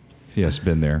 Yes,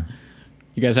 been there.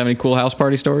 You guys have any cool house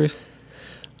party stories?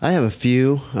 I have a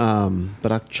few,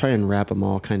 but I'll try and wrap them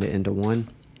all kind of into one.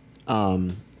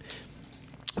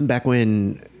 Back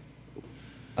when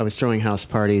I was throwing house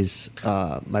parties,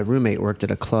 my roommate worked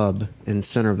at a club in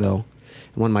Centerville,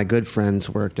 and one of my good friends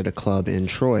worked at a club in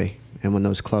Troy. And when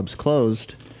those clubs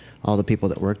closed, all the people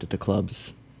that worked at the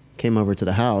clubs came over to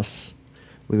the house.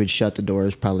 We would shut the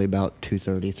doors probably about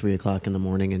 2:30, 3 o'clock in the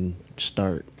morning and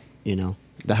start,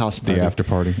 the house party. The after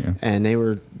party. Yeah. And they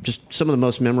were just some of the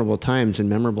most memorable times and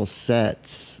memorable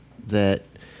sets that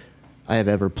I have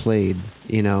ever played.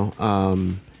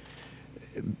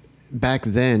 Back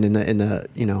then in the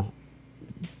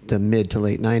the mid to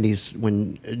late 90s,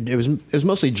 when it was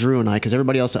mostly Drew and I, because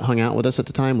everybody else that hung out with us at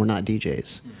the time were not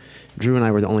DJs. Drew and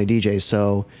I were the only DJs,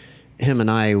 so him and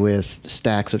I with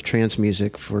stacks of trance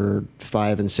music for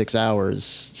 5 and 6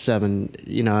 hours, 7,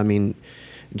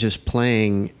 just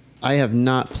playing. I have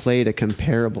not played a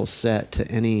comparable set to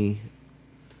any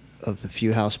of the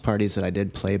few house parties that I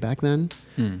did play back then,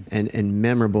 and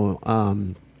memorable.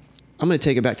 I'm going to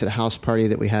take it back to the house party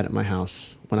that we had at my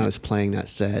house when I was playing that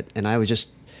set, and I was just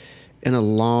in a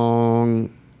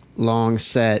long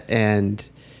set, and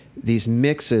these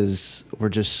mixes were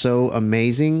just so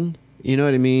amazing, you know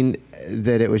what I mean,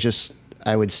 that it was just,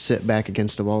 I would sit back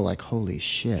against the wall like, holy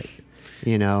shit,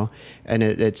 and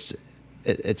it's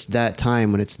that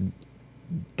time when it's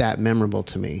that memorable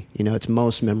to me, it's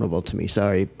most memorable to me,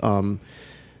 sorry.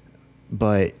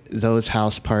 But those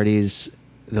house parties,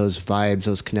 those vibes,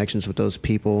 those connections with those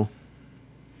people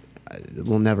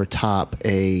will never top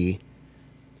a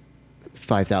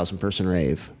 5,000 person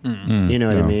rave. You know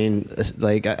what I mean?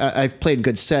 Like I've played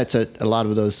good sets at a lot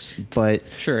of those, but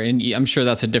Sure, and I'm sure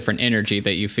that's a different energy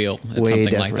that you feel at way something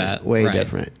different, like that. way Right.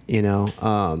 different,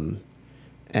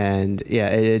 and yeah,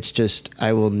 it's just,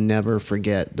 I will never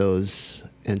forget those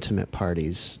intimate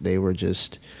parties. They were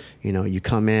just, you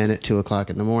come in at 2 o'clock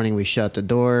in the morning, we shut the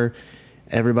door,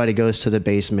 everybody goes to the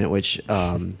basement, which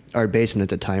our basement at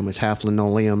the time was half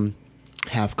linoleum,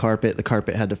 half carpet. The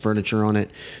carpet had the furniture on it,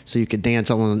 so you could dance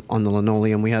on the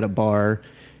linoleum. We had a bar,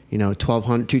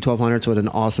 1200s with an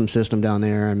awesome system down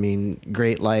there. I mean,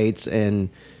 great lights, and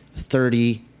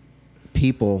 30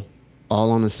 people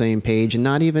all on the same page, and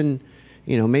not even,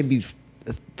 maybe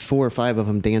 4 or 5 of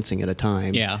them dancing at a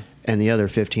time. Yeah. And the other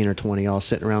 15 or 20 all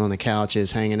sitting around on the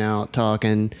couches, hanging out,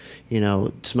 talking,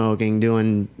 smoking,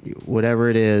 doing whatever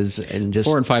it is, and just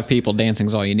 4 and 5 people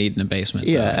dancing's all you need in a basement.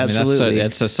 yeah, though. I mean, absolutely.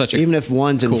 That's such a even if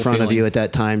one's in cool front of feeling. you at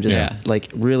that time, just Yeah.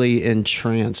 like really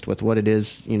entranced with what it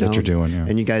is, That you're doing, yeah.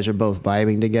 And you guys are both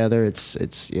vibing together.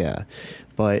 It's yeah,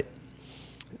 but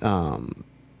yeah,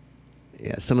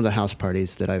 some of the house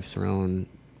parties that I've thrown,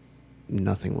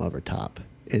 nothing will ever top.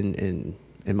 In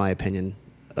my opinion,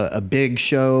 a big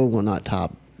show will not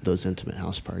top those intimate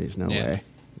house parties. No Yeah. way,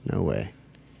 no way.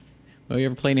 Well, you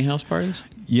ever play any house parties?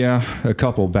 Yeah, a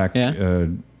couple back Yeah?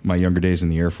 my younger days in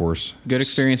the Air Force. Good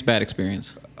experience, bad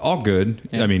experience. All good.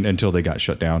 Yeah. I mean, until they got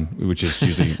shut down, which is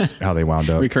usually how they wound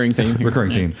up. Recurring theme here.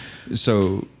 Recurring Yeah. theme.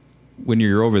 So when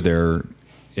you're over there,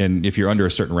 and if you're under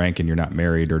a certain rank and you're not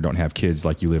married or don't have kids,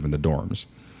 like you live in the dorms.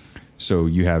 So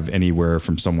you have anywhere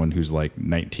from someone who's like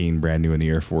 19, brand new in the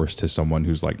Air Force, to someone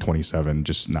who's like 27,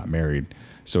 just not married.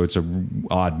 So it's a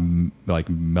odd like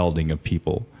melding of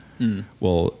people.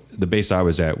 Well, the base I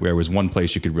was at, where was one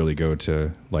place you could really go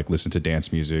to like listen to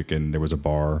dance music, and there was a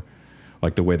bar.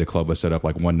 Like the way the club was set up,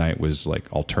 like one night was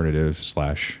like alternative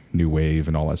 / new wave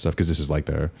and all that stuff. Cause this is like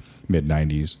the mid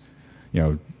 90s, you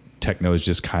know, techno is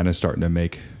just kind of starting to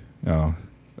make a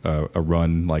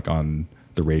run like on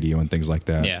the radio and things like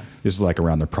that. Yeah. This is like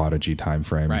around the Prodigy time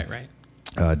frame. Right.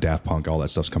 Daft Punk, all that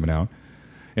stuff's coming out.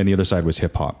 And the other side was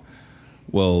hip hop.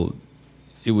 Well,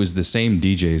 it was the same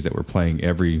DJs that were playing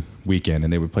every weekend,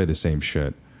 and they would play the same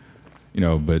shit, you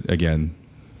know, but again,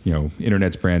 you know,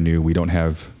 internet's brand new. We can't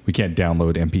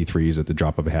download MP3s at the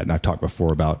drop of a hat. And I've talked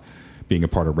before about being a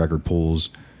part of record pools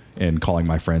and calling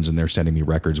my friends, and they're sending me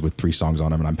records with 3 songs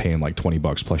on them, and I'm paying like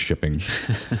 $20 plus shipping,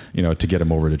 you know, to get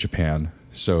them over to Japan.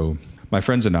 So my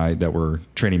friends and I that were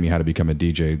training me how to become a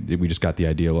DJ, we just got the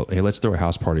idea, hey, let's throw a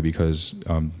house party because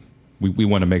we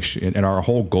want to make sure, and our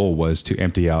whole goal was to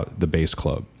empty out the base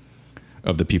club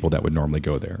of the people that would normally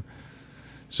go there.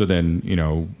 So then, you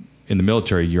know, in the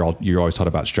military, you're always taught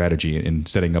about strategy and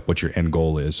setting up what your end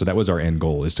goal is. So that was our end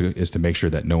goal, is to make sure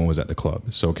that no one was at the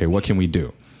club. So, okay, what can we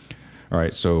do? All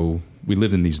right, so we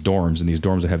lived in these dorms, and these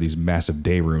dorms would have these massive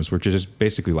day rooms, which are just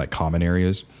basically like common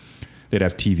areas. They'd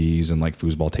have TVs and like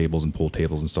foosball tables and pool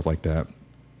tables and stuff like that.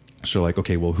 So like,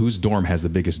 okay, well, whose dorm has the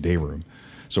biggest day room?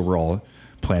 So we're all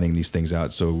planning these things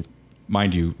out. So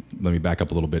mind you, let me back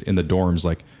up a little bit. In the dorms,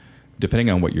 like, depending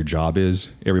on what your job is,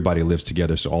 everybody lives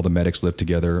together. So all the medics live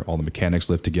together, all the mechanics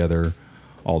live together,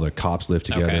 all the cops live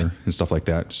together and stuff like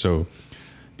that. So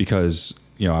because,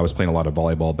 you know, I was playing a lot of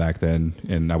volleyball back then,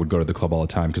 and I would go to the club all the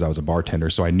time because I was a bartender.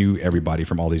 So I knew everybody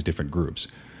from all these different groups.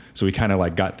 So we kind of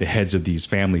like got the heads of these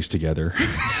families together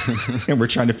and we're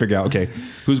trying to figure out, okay,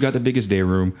 who's got the biggest day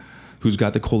room? Who's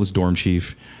got the coolest dorm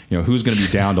chief? You know, who's going to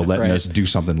be down to letting us do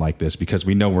something like this? Because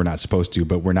we know we're not supposed to,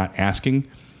 but we're not asking.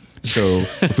 So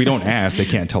if we don't ask, they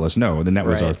can't tell us no. And then that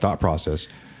was our thought process.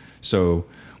 So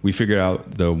we figured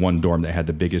out the one dorm that had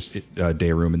the biggest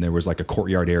day room, and there was like a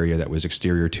courtyard area that was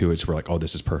exterior to it. So we're like, oh,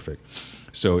 this is perfect.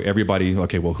 So everybody,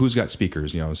 okay, well, who's got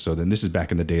speakers? You know, so then this is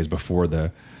back in the days before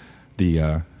the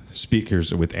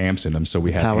speakers with amps in them. So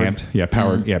we had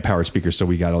powered speakers. So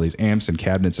we got all these amps and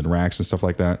cabinets and racks and stuff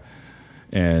like that.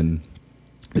 And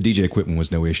the DJ equipment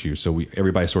was no issue. So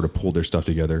everybody sort of pulled their stuff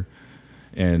together.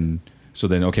 And so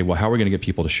then, okay, well, how are we going to get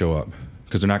people to show up?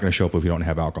 Because they're not going to show up if we don't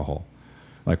have alcohol.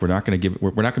 Like we're not going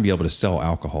to be able to sell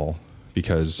alcohol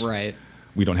because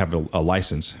we don't have a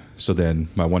license. So then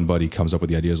my one buddy comes up with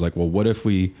the idea, is like, well, what if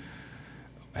we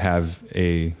have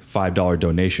a $5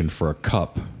 donation for a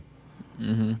cup?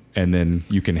 Mm-hmm. And then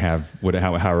you can have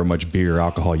however much beer or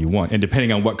alcohol you want. And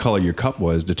depending on what color your cup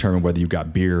was, determine whether you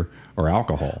got beer or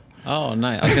alcohol. Oh,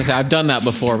 nice. I was going to say, I've done that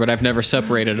before, but I've never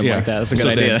separated them like that. That's a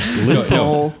good idea.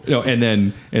 No, and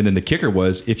then the kicker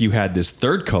was, if you had this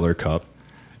third color cup,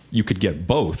 you could get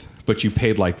both, but you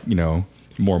paid like, you know,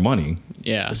 more money.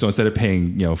 Yeah. So instead of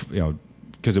paying, you know,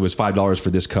 because it was $5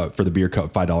 for this cup, for the beer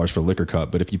cup, $5 for the liquor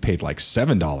cup. But if you paid like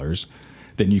 $7,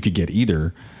 then you could get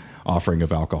either offering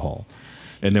of alcohol.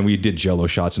 And then we did Jell-O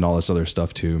shots and all this other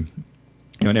stuff too.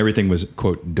 You know, and everything was,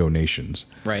 quote, donations.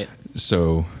 Right.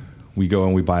 So we go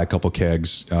and we buy a couple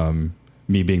kegs.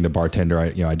 Me being the bartender,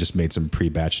 I just made some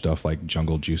pre-batch stuff like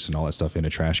Jungle Juice and all that stuff in a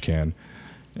trash can.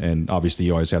 And obviously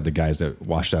you always have the guys that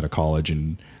washed out of college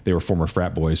and they were former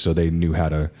frat boys, so they knew how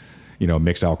to, you know,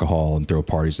 mix alcohol and throw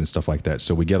parties and stuff like that.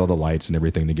 So we get all the lights and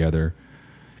everything together,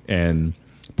 and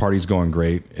party's going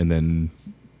great. And then,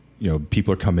 you know,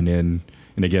 people are coming in,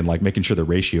 and again, like making sure the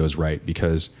ratio is right,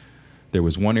 because there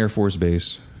was one Air Force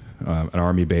base, an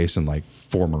Army base, and like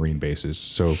 4 Marine bases.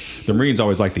 So the Marines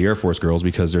always like the Air Force girls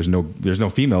because there's no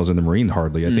females in the Marine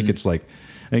hardly. I think it's like,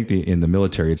 in the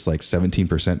military it's like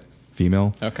 17%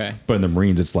 female. Okay. But in the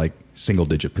Marines it's like single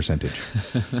digit percentage.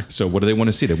 So what do they want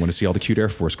to see? They want to see all the cute Air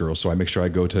Force girls. So I make sure I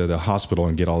go to the hospital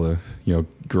and get all the, you know,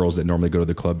 girls that normally go to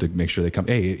the club to make sure they come.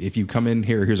 Hey, if you come in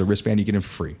here, here's a wristband, you get in for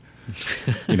free.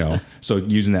 You know, so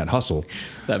using that hustle.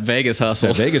 That Vegas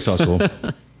hustle.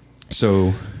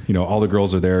 So, you know, all the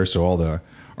girls are there. So all the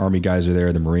Army guys are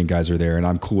there, the Marine guys are there, and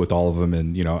I'm cool with all of them.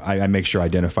 And, you know, I make sure I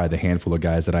identify the handful of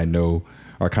guys that I know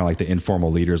are kind of like the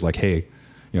informal leaders, like, hey,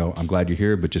 you know, I'm glad you're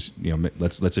here, but just, you know,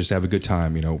 let's just have a good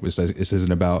time. You know, this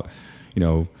isn't about, you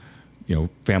know,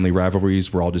 family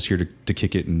rivalries. We're all just here to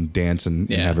kick it and dance and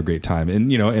have a great time.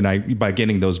 And, you know, and by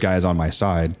getting those guys on my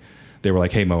side, they were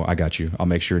like, hey, Mo, I got you. I'll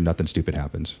make sure nothing stupid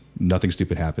happens. Nothing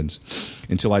stupid happens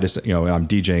until I just, you know, I'm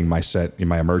DJing my set, in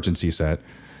my emergency set,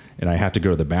 and I have to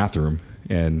go to the bathroom.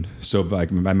 And so,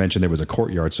 like I mentioned, there was a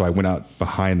courtyard. So I went out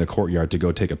behind the courtyard to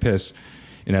go take a piss.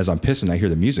 And as I'm pissing, I hear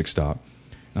the music stop.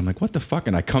 And I'm like, what the fuck?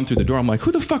 And I come through the door. I'm like,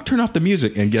 who the fuck turned off the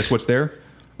music? And guess what's there?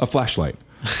 A flashlight.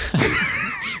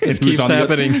 And keeps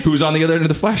happening. Who's on the other end of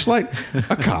the flashlight?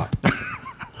 A cop.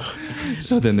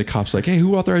 So then the cop's like, hey,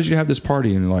 who authorized you to have this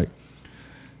party? And like,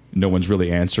 no one's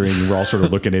really answering. We're all sort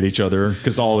of looking at each other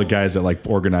because all the guys that like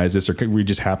organize this, we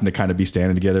just happen to kind of be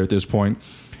standing together at this point.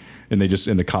 And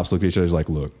the cops look at each other like,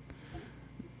 look,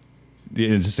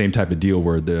 it's the same type of deal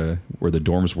where the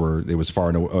dorms were. It was far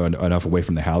enough away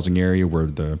from the housing area where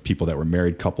the people that were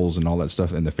married couples and all that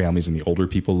stuff and the families and the older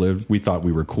people lived. We thought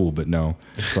we were cool, but no.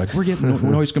 Like, we're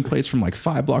getting noise complaints from like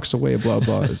 5 blocks away, blah,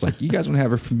 blah. It's like, you guys don't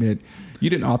have a permit. You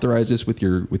didn't authorize this with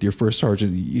your first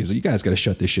sergeant. You guys got to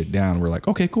shut this shit down. We're like,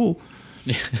 okay, cool.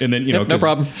 And then, no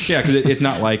problem. Yeah, because it's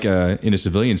not like in a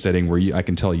civilian setting where I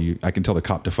can tell the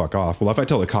cop to fuck off. Well, if I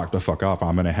tell the cop to fuck off,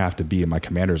 I'm going to have to be in my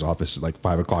commander's office at like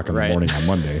 5 o'clock in the morning on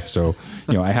Monday. So,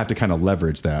 I have to kind of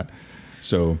leverage that.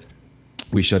 So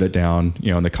we shut it down,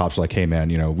 and the cop's like, hey man,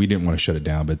 we didn't want to shut it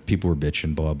down, but people were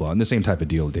bitching, blah, blah. And the same type of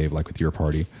deal, Dave, like with your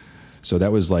party. So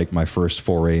that was like my first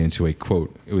foray into a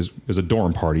quote. It was a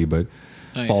dorm party, but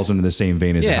nice. Falls into the same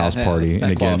vein as a house party. That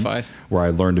and again, qualifies. Where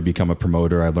I learned to become a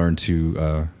promoter, I learned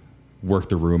to work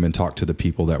the room and talk to the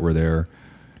people that were there,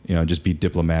 just be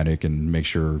diplomatic and make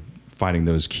sure finding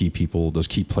those key people, those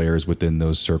key players within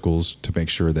those circles to make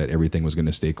sure that everything was going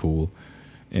to stay cool.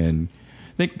 And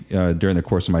I think during the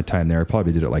course of my time there, I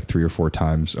probably did it like 3 or 4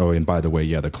 times. Oh, and by the way,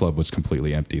 the club was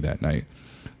completely empty that night,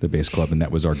 the base club, and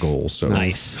that was our goal. So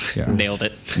nice. Yeah. Nailed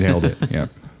it. Yeah.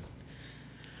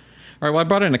 All right, well, I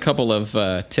brought in a couple of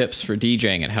tips for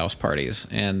DJing at house parties,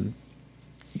 and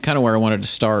kind of where I wanted to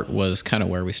start was kind of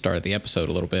where we started the episode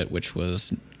a little bit, which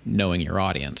was knowing your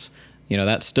audience.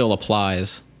 That still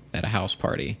applies at a house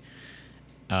party,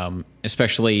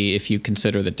 especially if you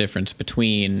consider the difference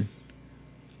between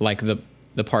like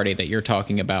the party that you're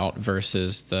talking about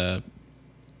versus the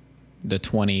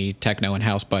 20 techno and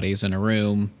house buddies in a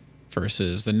room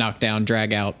versus the knockdown,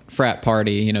 drag out frat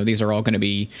party. These are all going to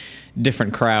be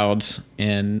different crowds.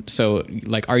 And so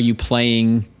like, are you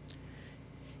playing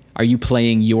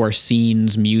your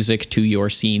scene's music to your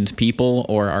scene's people,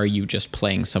 or are you just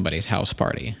playing somebody's house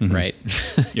party? Mm-hmm. Right.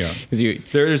 Yeah.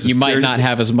 Because you might not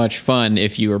have as much fun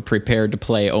if you are prepared to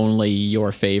play only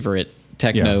your favorite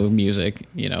techno music,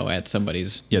 at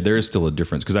somebody's. Yeah. There is still a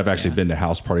difference. Cause I've actually been to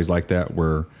house parties like that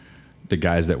where the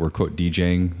guys that were quote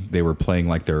DJing, they were playing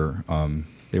like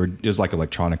it was like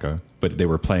electronica, but they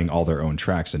were playing all their own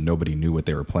tracks and nobody knew what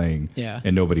they were playing. Yeah.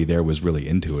 And nobody there was really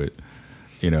into it,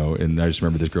 and I just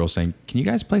remember this girl saying, can you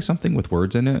guys play something with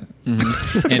words in it?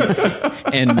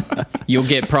 Mm-hmm. and you'll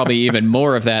get probably even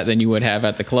more of that than you would have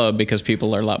at the club because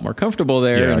people are a lot more comfortable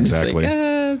there. Yeah, and exactly.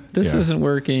 It's like, this isn't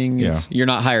working. You're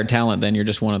not hired talent then, you're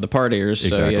just one of the partiers. So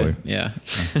exactly. Yeah.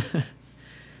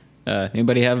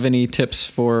 Anybody have any tips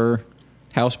for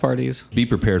house parties? Be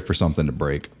prepared for something to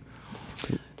break.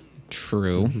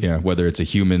 True. Yeah, whether it's a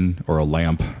human or a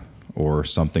lamp or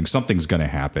something's going to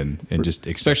happen, and just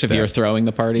accept especially if you're throwing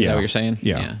the party. Is that what you're saying?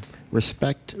 Yeah.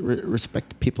 Respect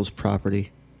people's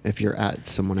property if you're at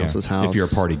someone else's house. If you're a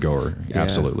party goer,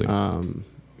 absolutely.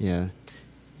 Yeah.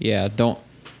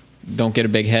 Don't get a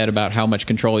big head about how much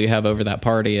control you have over that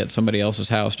party at somebody else's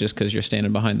house just because you're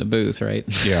standing behind the booth, right?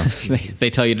 Yeah. they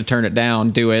tell you to turn it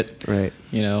down, do it. Right.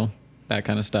 That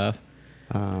kind of stuff.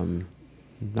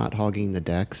 Not hogging the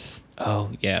decks.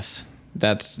 Oh yes,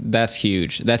 that's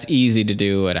huge. That's easy to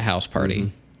do at a house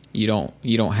party. Mm-hmm.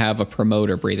 You don't have a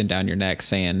promoter breathing down your neck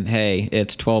saying, "Hey,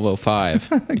 it's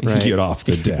 12:05." Right. Get off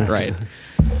the decks. Right.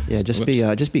 Yeah, just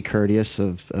be courteous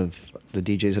of the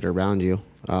DJs that are around you.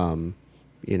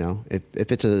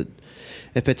 If it's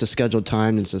a scheduled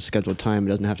time, it's a scheduled time. It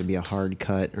doesn't have to be a hard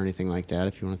cut or anything like that.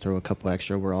 If you want to throw a couple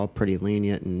extra, we're all pretty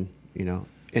lenient and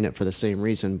in it for the same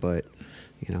reason. But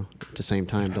at the same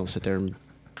time, don't sit there and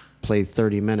play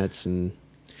 30 minutes and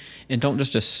don't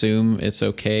just assume it's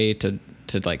okay to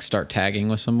like start tagging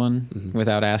with someone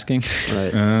without asking.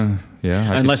 Right.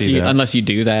 Yeah. Unless you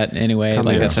do that anyway. Come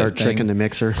like in and that's start tricking the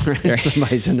mixer.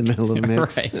 Somebody's in the middle of a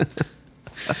mix. Right.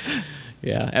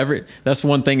 Yeah, that's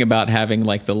one thing about having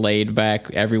like the laid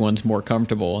back. Everyone's more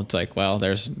comfortable. It's like, well,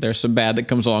 there's some bad that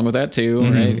comes along with that too,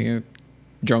 right?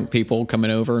 Drunk people coming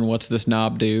over and what's this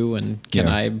knob do? And can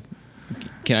I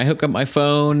hook up my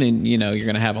phone? And you're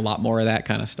going to have a lot more of that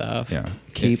kind of stuff. Yeah.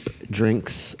 Keep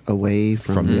drinks away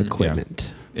from the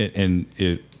equipment. Yeah. And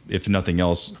if nothing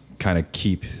else, kind of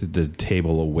keep the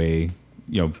table away.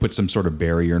 Put some sort of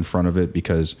barrier in front of it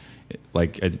because.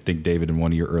 Like I think David in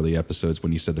one of your early episodes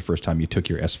when you said the first time you took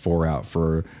your S4 out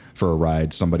for a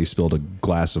ride, somebody spilled a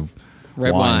glass of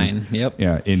red wine. Yep.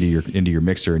 Yeah, into your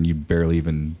mixer, and you barely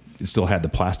even still had the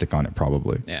plastic on it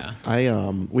probably. Yeah.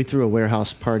 We threw a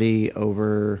warehouse party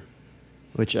over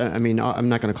Which, I mean, I'm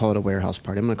not going to call it a warehouse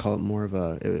party. I'm going to call it more of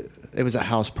it was a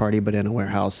house party, but in a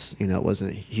warehouse. You know, it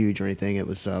wasn't huge or anything. It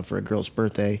was for a girl's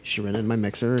birthday. She rented my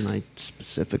mixer, and I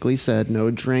specifically said,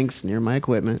 no drinks near my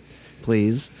equipment,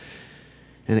 please.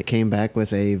 And it came back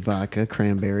with a vodka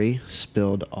cranberry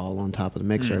spilled all on top of the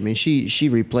mixer. I mean, she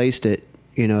replaced it.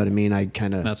 You know what I mean? I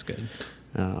kind of... That's good.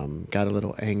 Got a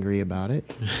little angry about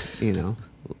it, you know.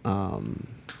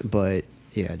 But,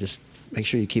 yeah, just make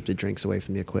sure you keep the drinks away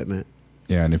from the equipment.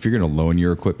 Yeah, and if you're going to loan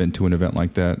your equipment to an event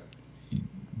like that,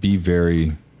 be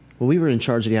very... Well, we were in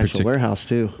charge of the actual warehouse,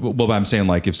 too. Well, I'm saying,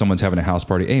 like, if someone's having a house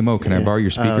party, hey, Mo, can I borrow your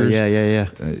speakers? Oh, yeah.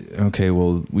 Okay,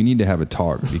 well, we need to have a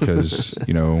talk because,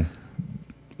 you know,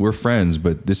 we're friends,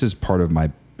 but this is part of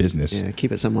my business. Yeah,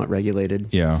 keep it somewhat regulated.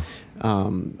 Yeah.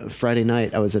 Friday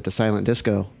night, I was at the Silent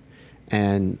Disco,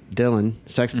 and Dylan,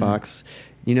 Sexbox,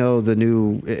 you know, the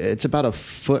new... It's about a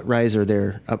foot riser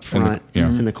there up front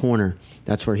in the corner.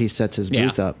 That's where he sets his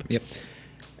booth up. Yep.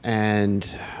 And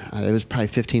it was probably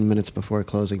 15 minutes before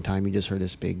closing time. You just heard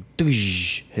this big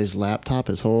doosh. His laptop,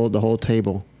 the whole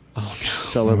table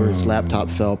fell over. His laptop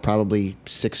fell probably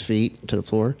 6 feet to the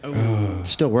floor.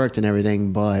 Still worked and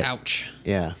everything, but Ouch.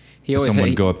 yeah. He Did always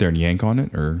someone go up there and yank on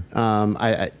it, or?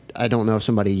 I don't know if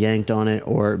somebody yanked on it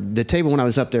or the table. When I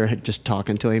was up there just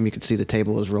talking to him, you could see the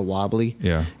table was real wobbly.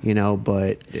 Yeah. You know,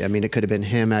 but I mean, it could have been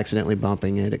him accidentally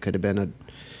bumping it. It could have been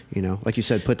you know, like you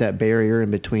said, put that barrier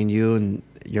in between you and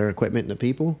your equipment and the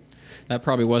people. That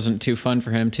probably wasn't too fun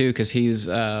for him too, because he's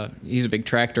a big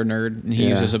tractor nerd and he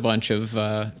uses a bunch of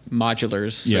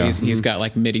modulars. So he's got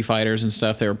like MIDI fighters and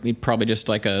stuff. They're probably just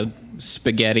like a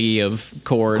spaghetti of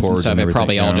chords and stuff. It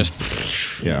probably all just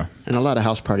Yeah. And a lot of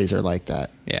house parties are like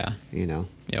that. Yeah. You know.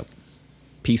 Yep.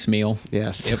 Piecemeal.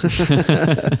 Yes. Yep.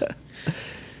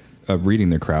 Reading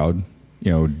the crowd,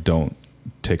 you know, don't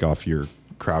take off your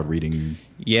crowd reading.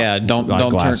 Yeah. Don't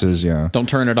glasses. Don't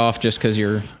turn it off just because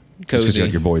you're cozy. Because you're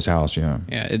at your boy's house. Yeah.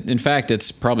 Yeah. In fact,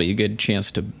 it's probably a good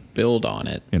chance to build on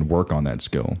it. And work on that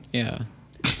skill. Yeah.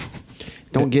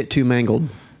 Don't get too mangled.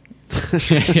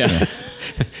 Yeah.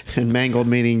 And mangled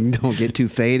meaning don't get too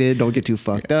faded, don't get too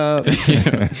fucked up.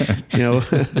 You know,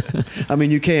 I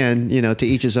mean, you can, you know, to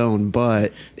each his own,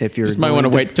 but if you're... Just might want to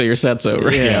wait till your set's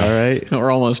over. Yeah, all right.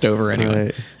 We're almost over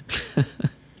anyway.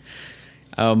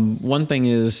 All right. One thing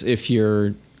is if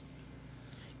you're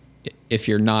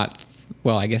not,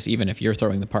 well, I guess even if you're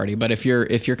throwing the party, but if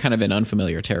you're kind of in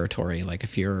unfamiliar territory, like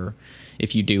if you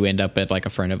do end up at like a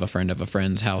friend of a friend of a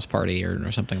friend's house party or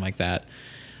something like that,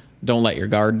 don't let your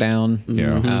guard down.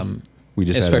 Yeah. We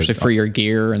just especially for your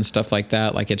gear and stuff like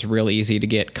that. Like it's real easy to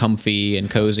get comfy and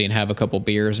cozy and have a couple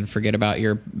beers and forget about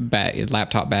your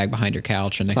laptop bag behind your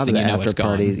couch, and next thing you know, it's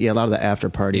gone. Yeah, a lot of the after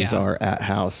parties Yeah. are at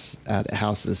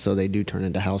houses, so they do turn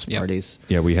into house parties.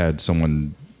 Yeah, we had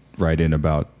someone write in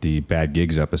about the Bad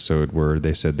Gigs episode where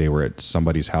they said they were at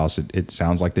somebody's house. It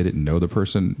sounds like they didn't know the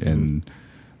person, and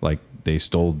like they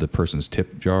stole the person's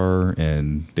tip jar,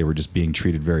 and they were just being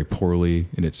treated very poorly,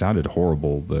 and it sounded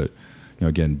horrible. But you know,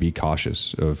 again, be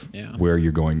cautious of where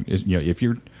you're going. You know, if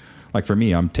you're like, for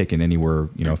me, I'm taking anywhere,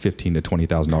 you know, $15,000 to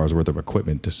 $20,000 worth of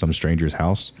equipment to some stranger's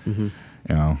house. You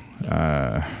know,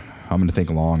 I'm going to think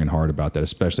long and hard about that,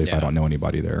 especially if I don't know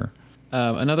anybody there.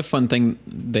 Another fun thing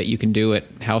that you can do at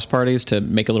house parties to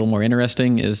make it a little more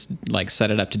interesting is like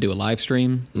set it up to do a live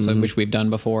stream, which we've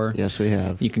done before. Yes, we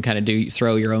have. You can kind of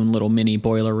throw your own little mini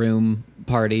boiler room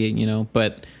party, you know,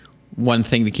 but one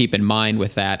thing to keep in mind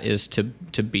with that is to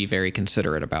be very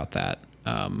considerate about that.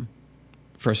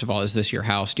 First of all, is this your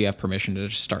house? Do you have permission to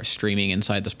just start streaming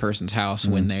inside this person's house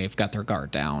when they've got their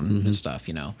guard down and stuff,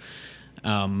 you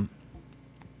know?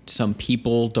 Some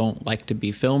people don't like to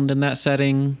be filmed in that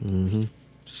setting.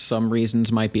 Some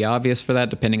reasons might be obvious for that,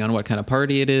 depending on what kind of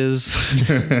party it is.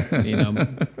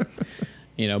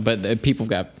 you know, but people have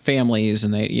got families,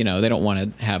 and they don't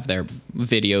want to have their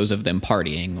videos of them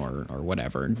partying or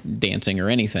whatever, dancing or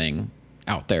anything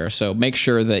out there. So make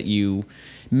sure that you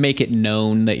make it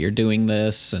known that you're doing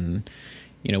this. And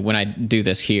you know, when I do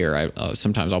this here,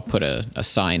 sometimes I'll put a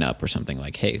sign up or something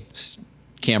like, "Hey,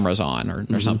 cameras on,"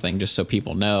 or something, just so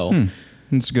people know.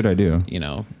 That's a good idea. You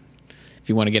know, if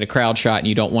you want to get a crowd shot and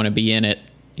you don't want to be in it,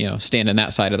 you know, stand in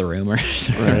that side of the room or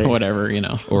whatever, you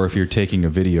know. Or if you're taking a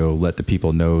video, let the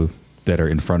people know that are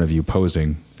in front of you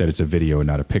posing that it's a video and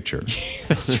not a picture.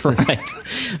 That's right.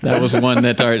 That was one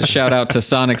that shout out to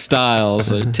Sonic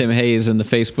Styles, Tim Hayes in the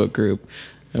Facebook group.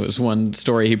 It was one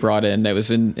story he brought in that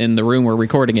was in the room we're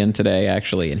recording in today,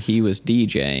 actually, and he was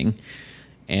DJing,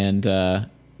 and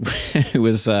it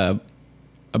was a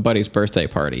buddy's birthday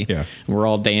party. Yeah. And we're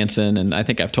all dancing, and I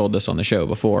think I've told this on the show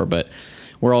before, but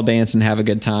we're all dancing, have a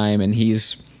good time, and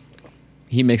he's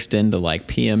he mixed into like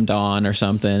PM Dawn or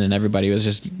something, and everybody was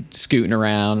just scooting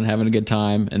around and having a good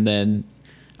time. And then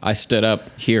I stood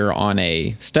up here on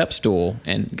a step stool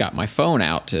and got my phone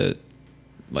out to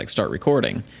like start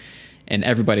recording. And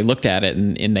everybody looked at it,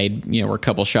 and they, were a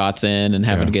couple shots in and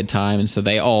having a good time. And so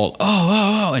they all,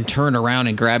 and turn around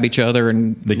and grab each other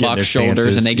and lock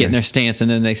shoulders, and they get in their stance.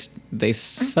 And then they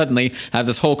suddenly have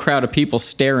this whole crowd of people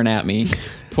staring at me,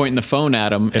 pointing the phone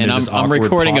at them. And I'm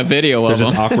recording a video of them.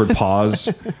 There's this awkward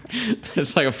pause.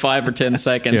 It's like a 5 or 10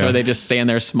 seconds Yeah. where they just stand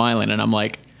there smiling. And I'm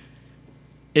like,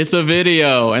 it's a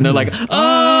video. And they're like,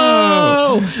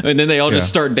 oh, and then they all just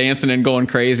start dancing and going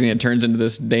crazy, and it turns into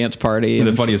this dance party. And the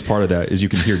And funniest part of that is you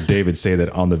can hear David say that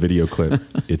on the video clip.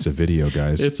 It's a video,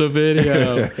 guys. it's a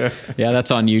video. Yeah,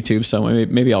 that's on YouTube. So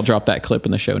maybe I'll drop that clip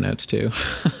in the show notes too.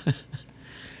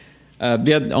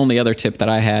 The only other tip that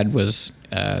I had was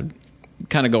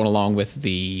kind of going along with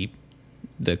the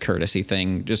courtesy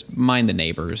thing. Just mind the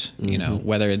neighbors,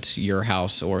 whether it's your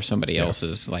house or somebody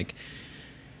else's. Like,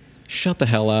 shut the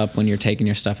hell up when you're taking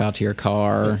your stuff out to your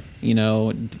car.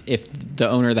 If the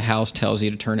owner of the house tells you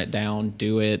to turn it down,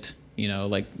 do it.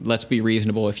 Like, let's be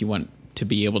reasonable if you want to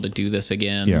be able to do this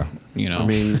again. Yeah. I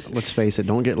mean, let's face it.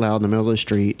 Don't get loud in the middle of the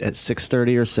street at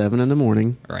 6:30 or 7 in the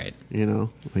morning. Right.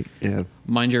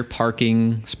 Mind your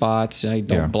parking spots.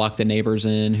 Don't block the neighbors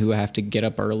in who have to get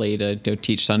up early to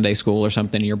teach Sunday school or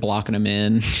something. You're blocking them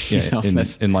in.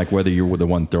 And like whether you're the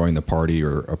one throwing the party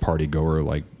or a party goer,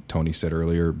 like Tony said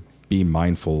earlier, be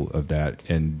mindful of that,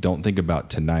 and don't think about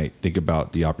tonight. Think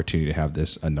about the opportunity to have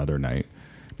this another night,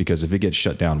 because if it gets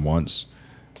shut down once,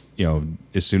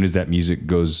 as soon as that music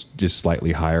goes just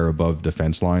slightly higher above the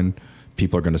fence line,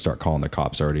 people are going to start calling the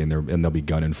cops already, and they'll be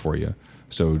gunning for you.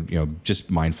 So,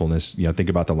 just mindfulness, think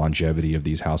about the longevity of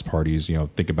these house parties,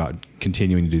 think about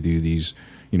continuing to do these,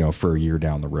 for a year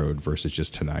down the road versus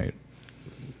just tonight.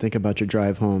 Think about your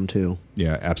drive home too.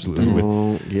 Yeah, absolutely.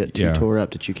 Don't get too tore up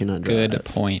that you cannot drive. Good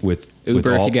point. With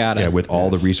Uber all, if you got it. Yeah, with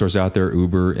all the resources out there,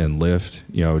 Uber and Lyft,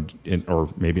 or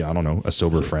maybe, I don't know, a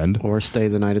sober friend. Or stay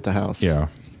the night at the house. Yeah.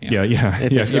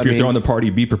 If you're throwing the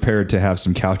party, be prepared to have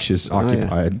some couches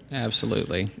occupied.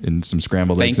 Absolutely. And some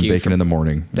scrambled eggs and bacon in the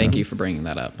morning. Thank you for bringing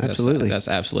that up. Absolutely. That's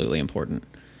absolutely important.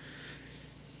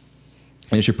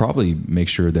 And you should probably make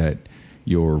sure that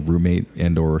your roommate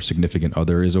and or significant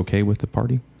other is okay with the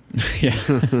party. Yeah.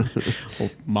 Or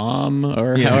mom,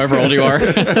 or however old you are.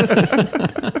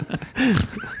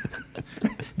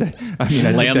 I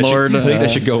mean, landlord. I think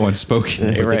that should go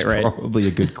unspoken. But right. That's probably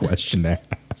a good question to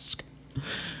ask.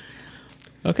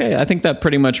 Okay, I think that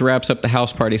pretty much wraps up the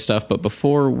house party stuff. But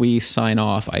before we sign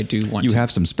off, I do want You have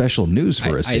some special news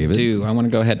for us, David. I do. I want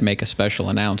to go ahead and make a special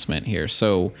announcement here.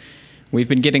 So we've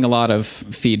been getting a lot of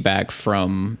feedback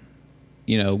from,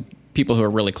 people who are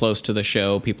really close to the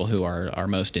show, people who are our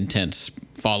most intense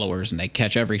followers, and they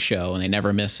catch every show and they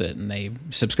never miss it, and they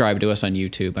subscribe to us on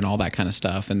YouTube and all that kind of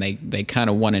stuff. And they kind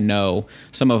of want to know,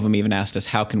 some of them even asked us,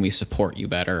 how can we support you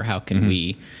better? How can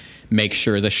we make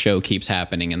sure the show keeps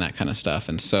happening and that kind of stuff?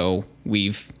 And so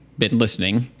we've been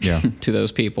listening to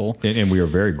those people. And we are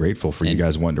very grateful for you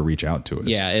guys wanting to reach out to us.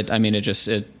 Yeah,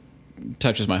 it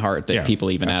touches my heart that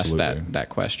people even ask that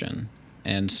question.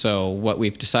 And so what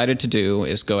we've decided to do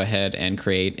is go ahead and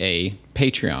create a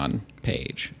Patreon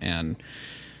page. And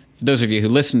those of you who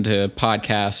listen to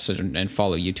podcasts and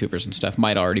follow YouTubers and stuff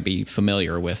might already be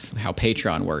familiar with how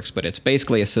Patreon works, but it's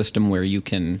basically a system where you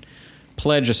can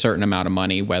pledge a certain amount of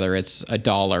money, whether it's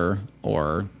 $1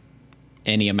 or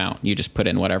any amount. You just put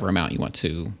in whatever amount you want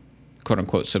to, quote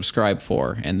unquote, subscribe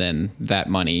for, and then that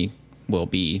money will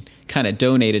be kind of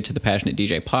donated to the Passionate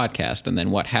DJ podcast. And then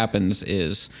what happens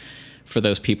is, for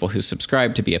those people who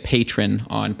subscribe to be a patron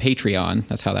on Patreon,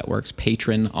 that's how that works,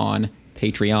 patron on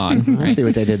Patreon. I see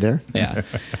what they did there. Yeah.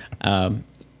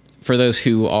 For those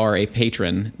who are a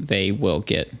patron, they will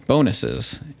get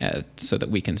bonuses so that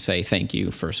we can say thank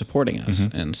you for supporting us.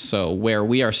 And so where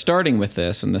we are starting with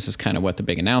this, and this is kind of what the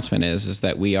big announcement is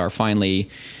that we are finally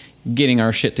getting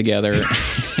our shit together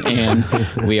and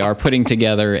we are putting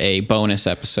together a bonus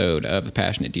episode of the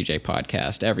Passionate DJ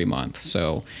podcast every month.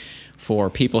 So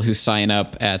for people who sign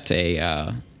up at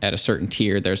a certain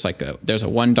tier, there's a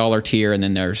 $1 tier, and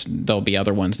then there'll be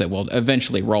other ones that will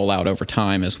eventually roll out over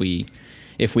time if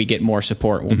we get more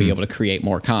support, we'll be able to create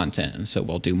more content, and so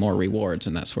we'll do more rewards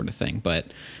and that sort of thing. But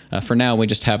for now, we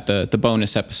just have the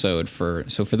bonus episode for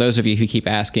those of you who keep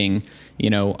asking,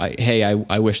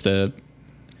 I wish the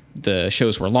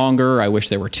shows were longer. I wish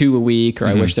there were 2 a week, or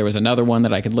I wish there was another one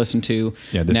that I could listen to.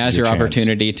 Yeah, now's your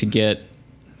opportunity to get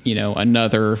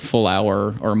another full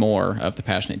hour or more of the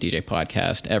Passionate DJ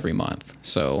podcast every month.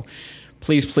 So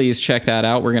please check that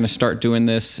out. We're going to start doing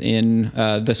this in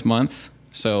this month.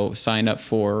 So sign up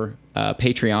for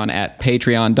Patreon at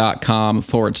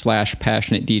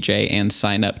patreon.com/passionate DJ and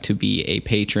sign up to be a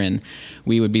patron.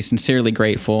 We would be sincerely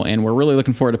grateful, and we're really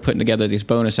looking forward to putting together these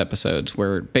bonus episodes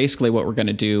where basically what we're going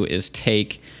to do is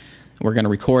we're going to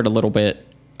record a little bit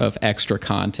of extra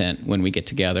content when we get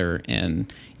together,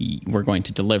 and we're going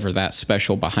to deliver that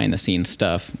special behind the scenes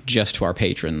stuff just to our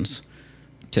patrons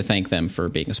to thank them for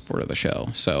being a supporter of the show.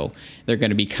 So they're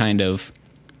going to be kind of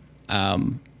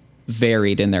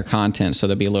varied in their content, so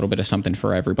there'll be a little bit of something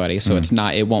for everybody. So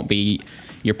it won't be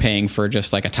you're paying for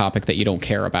just like a topic that you don't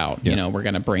care about. Yeah. You know, we're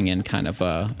going to bring in kind of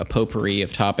a potpourri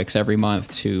of topics every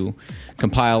month to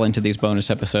compile into these bonus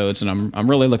episodes, and I'm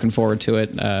really looking forward to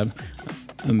it.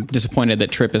 I'm disappointed that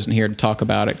Tripp isn't here to talk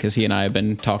about it, because he and I have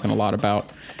been talking a lot about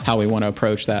how we want to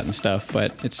approach that and stuff,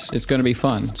 but it's going to be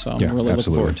fun. So I'm really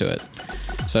looking forward to it.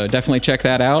 So definitely check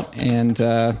that out. And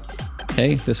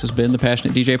hey, this has been the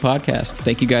Passionate DJ Podcast.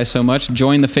 Thank you guys so much.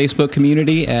 Join the Facebook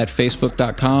community at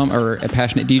facebook.com or at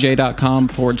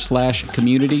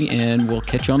passionatedj.com/community, and we'll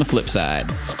catch you on the flip side.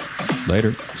 Later.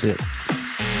 That's it.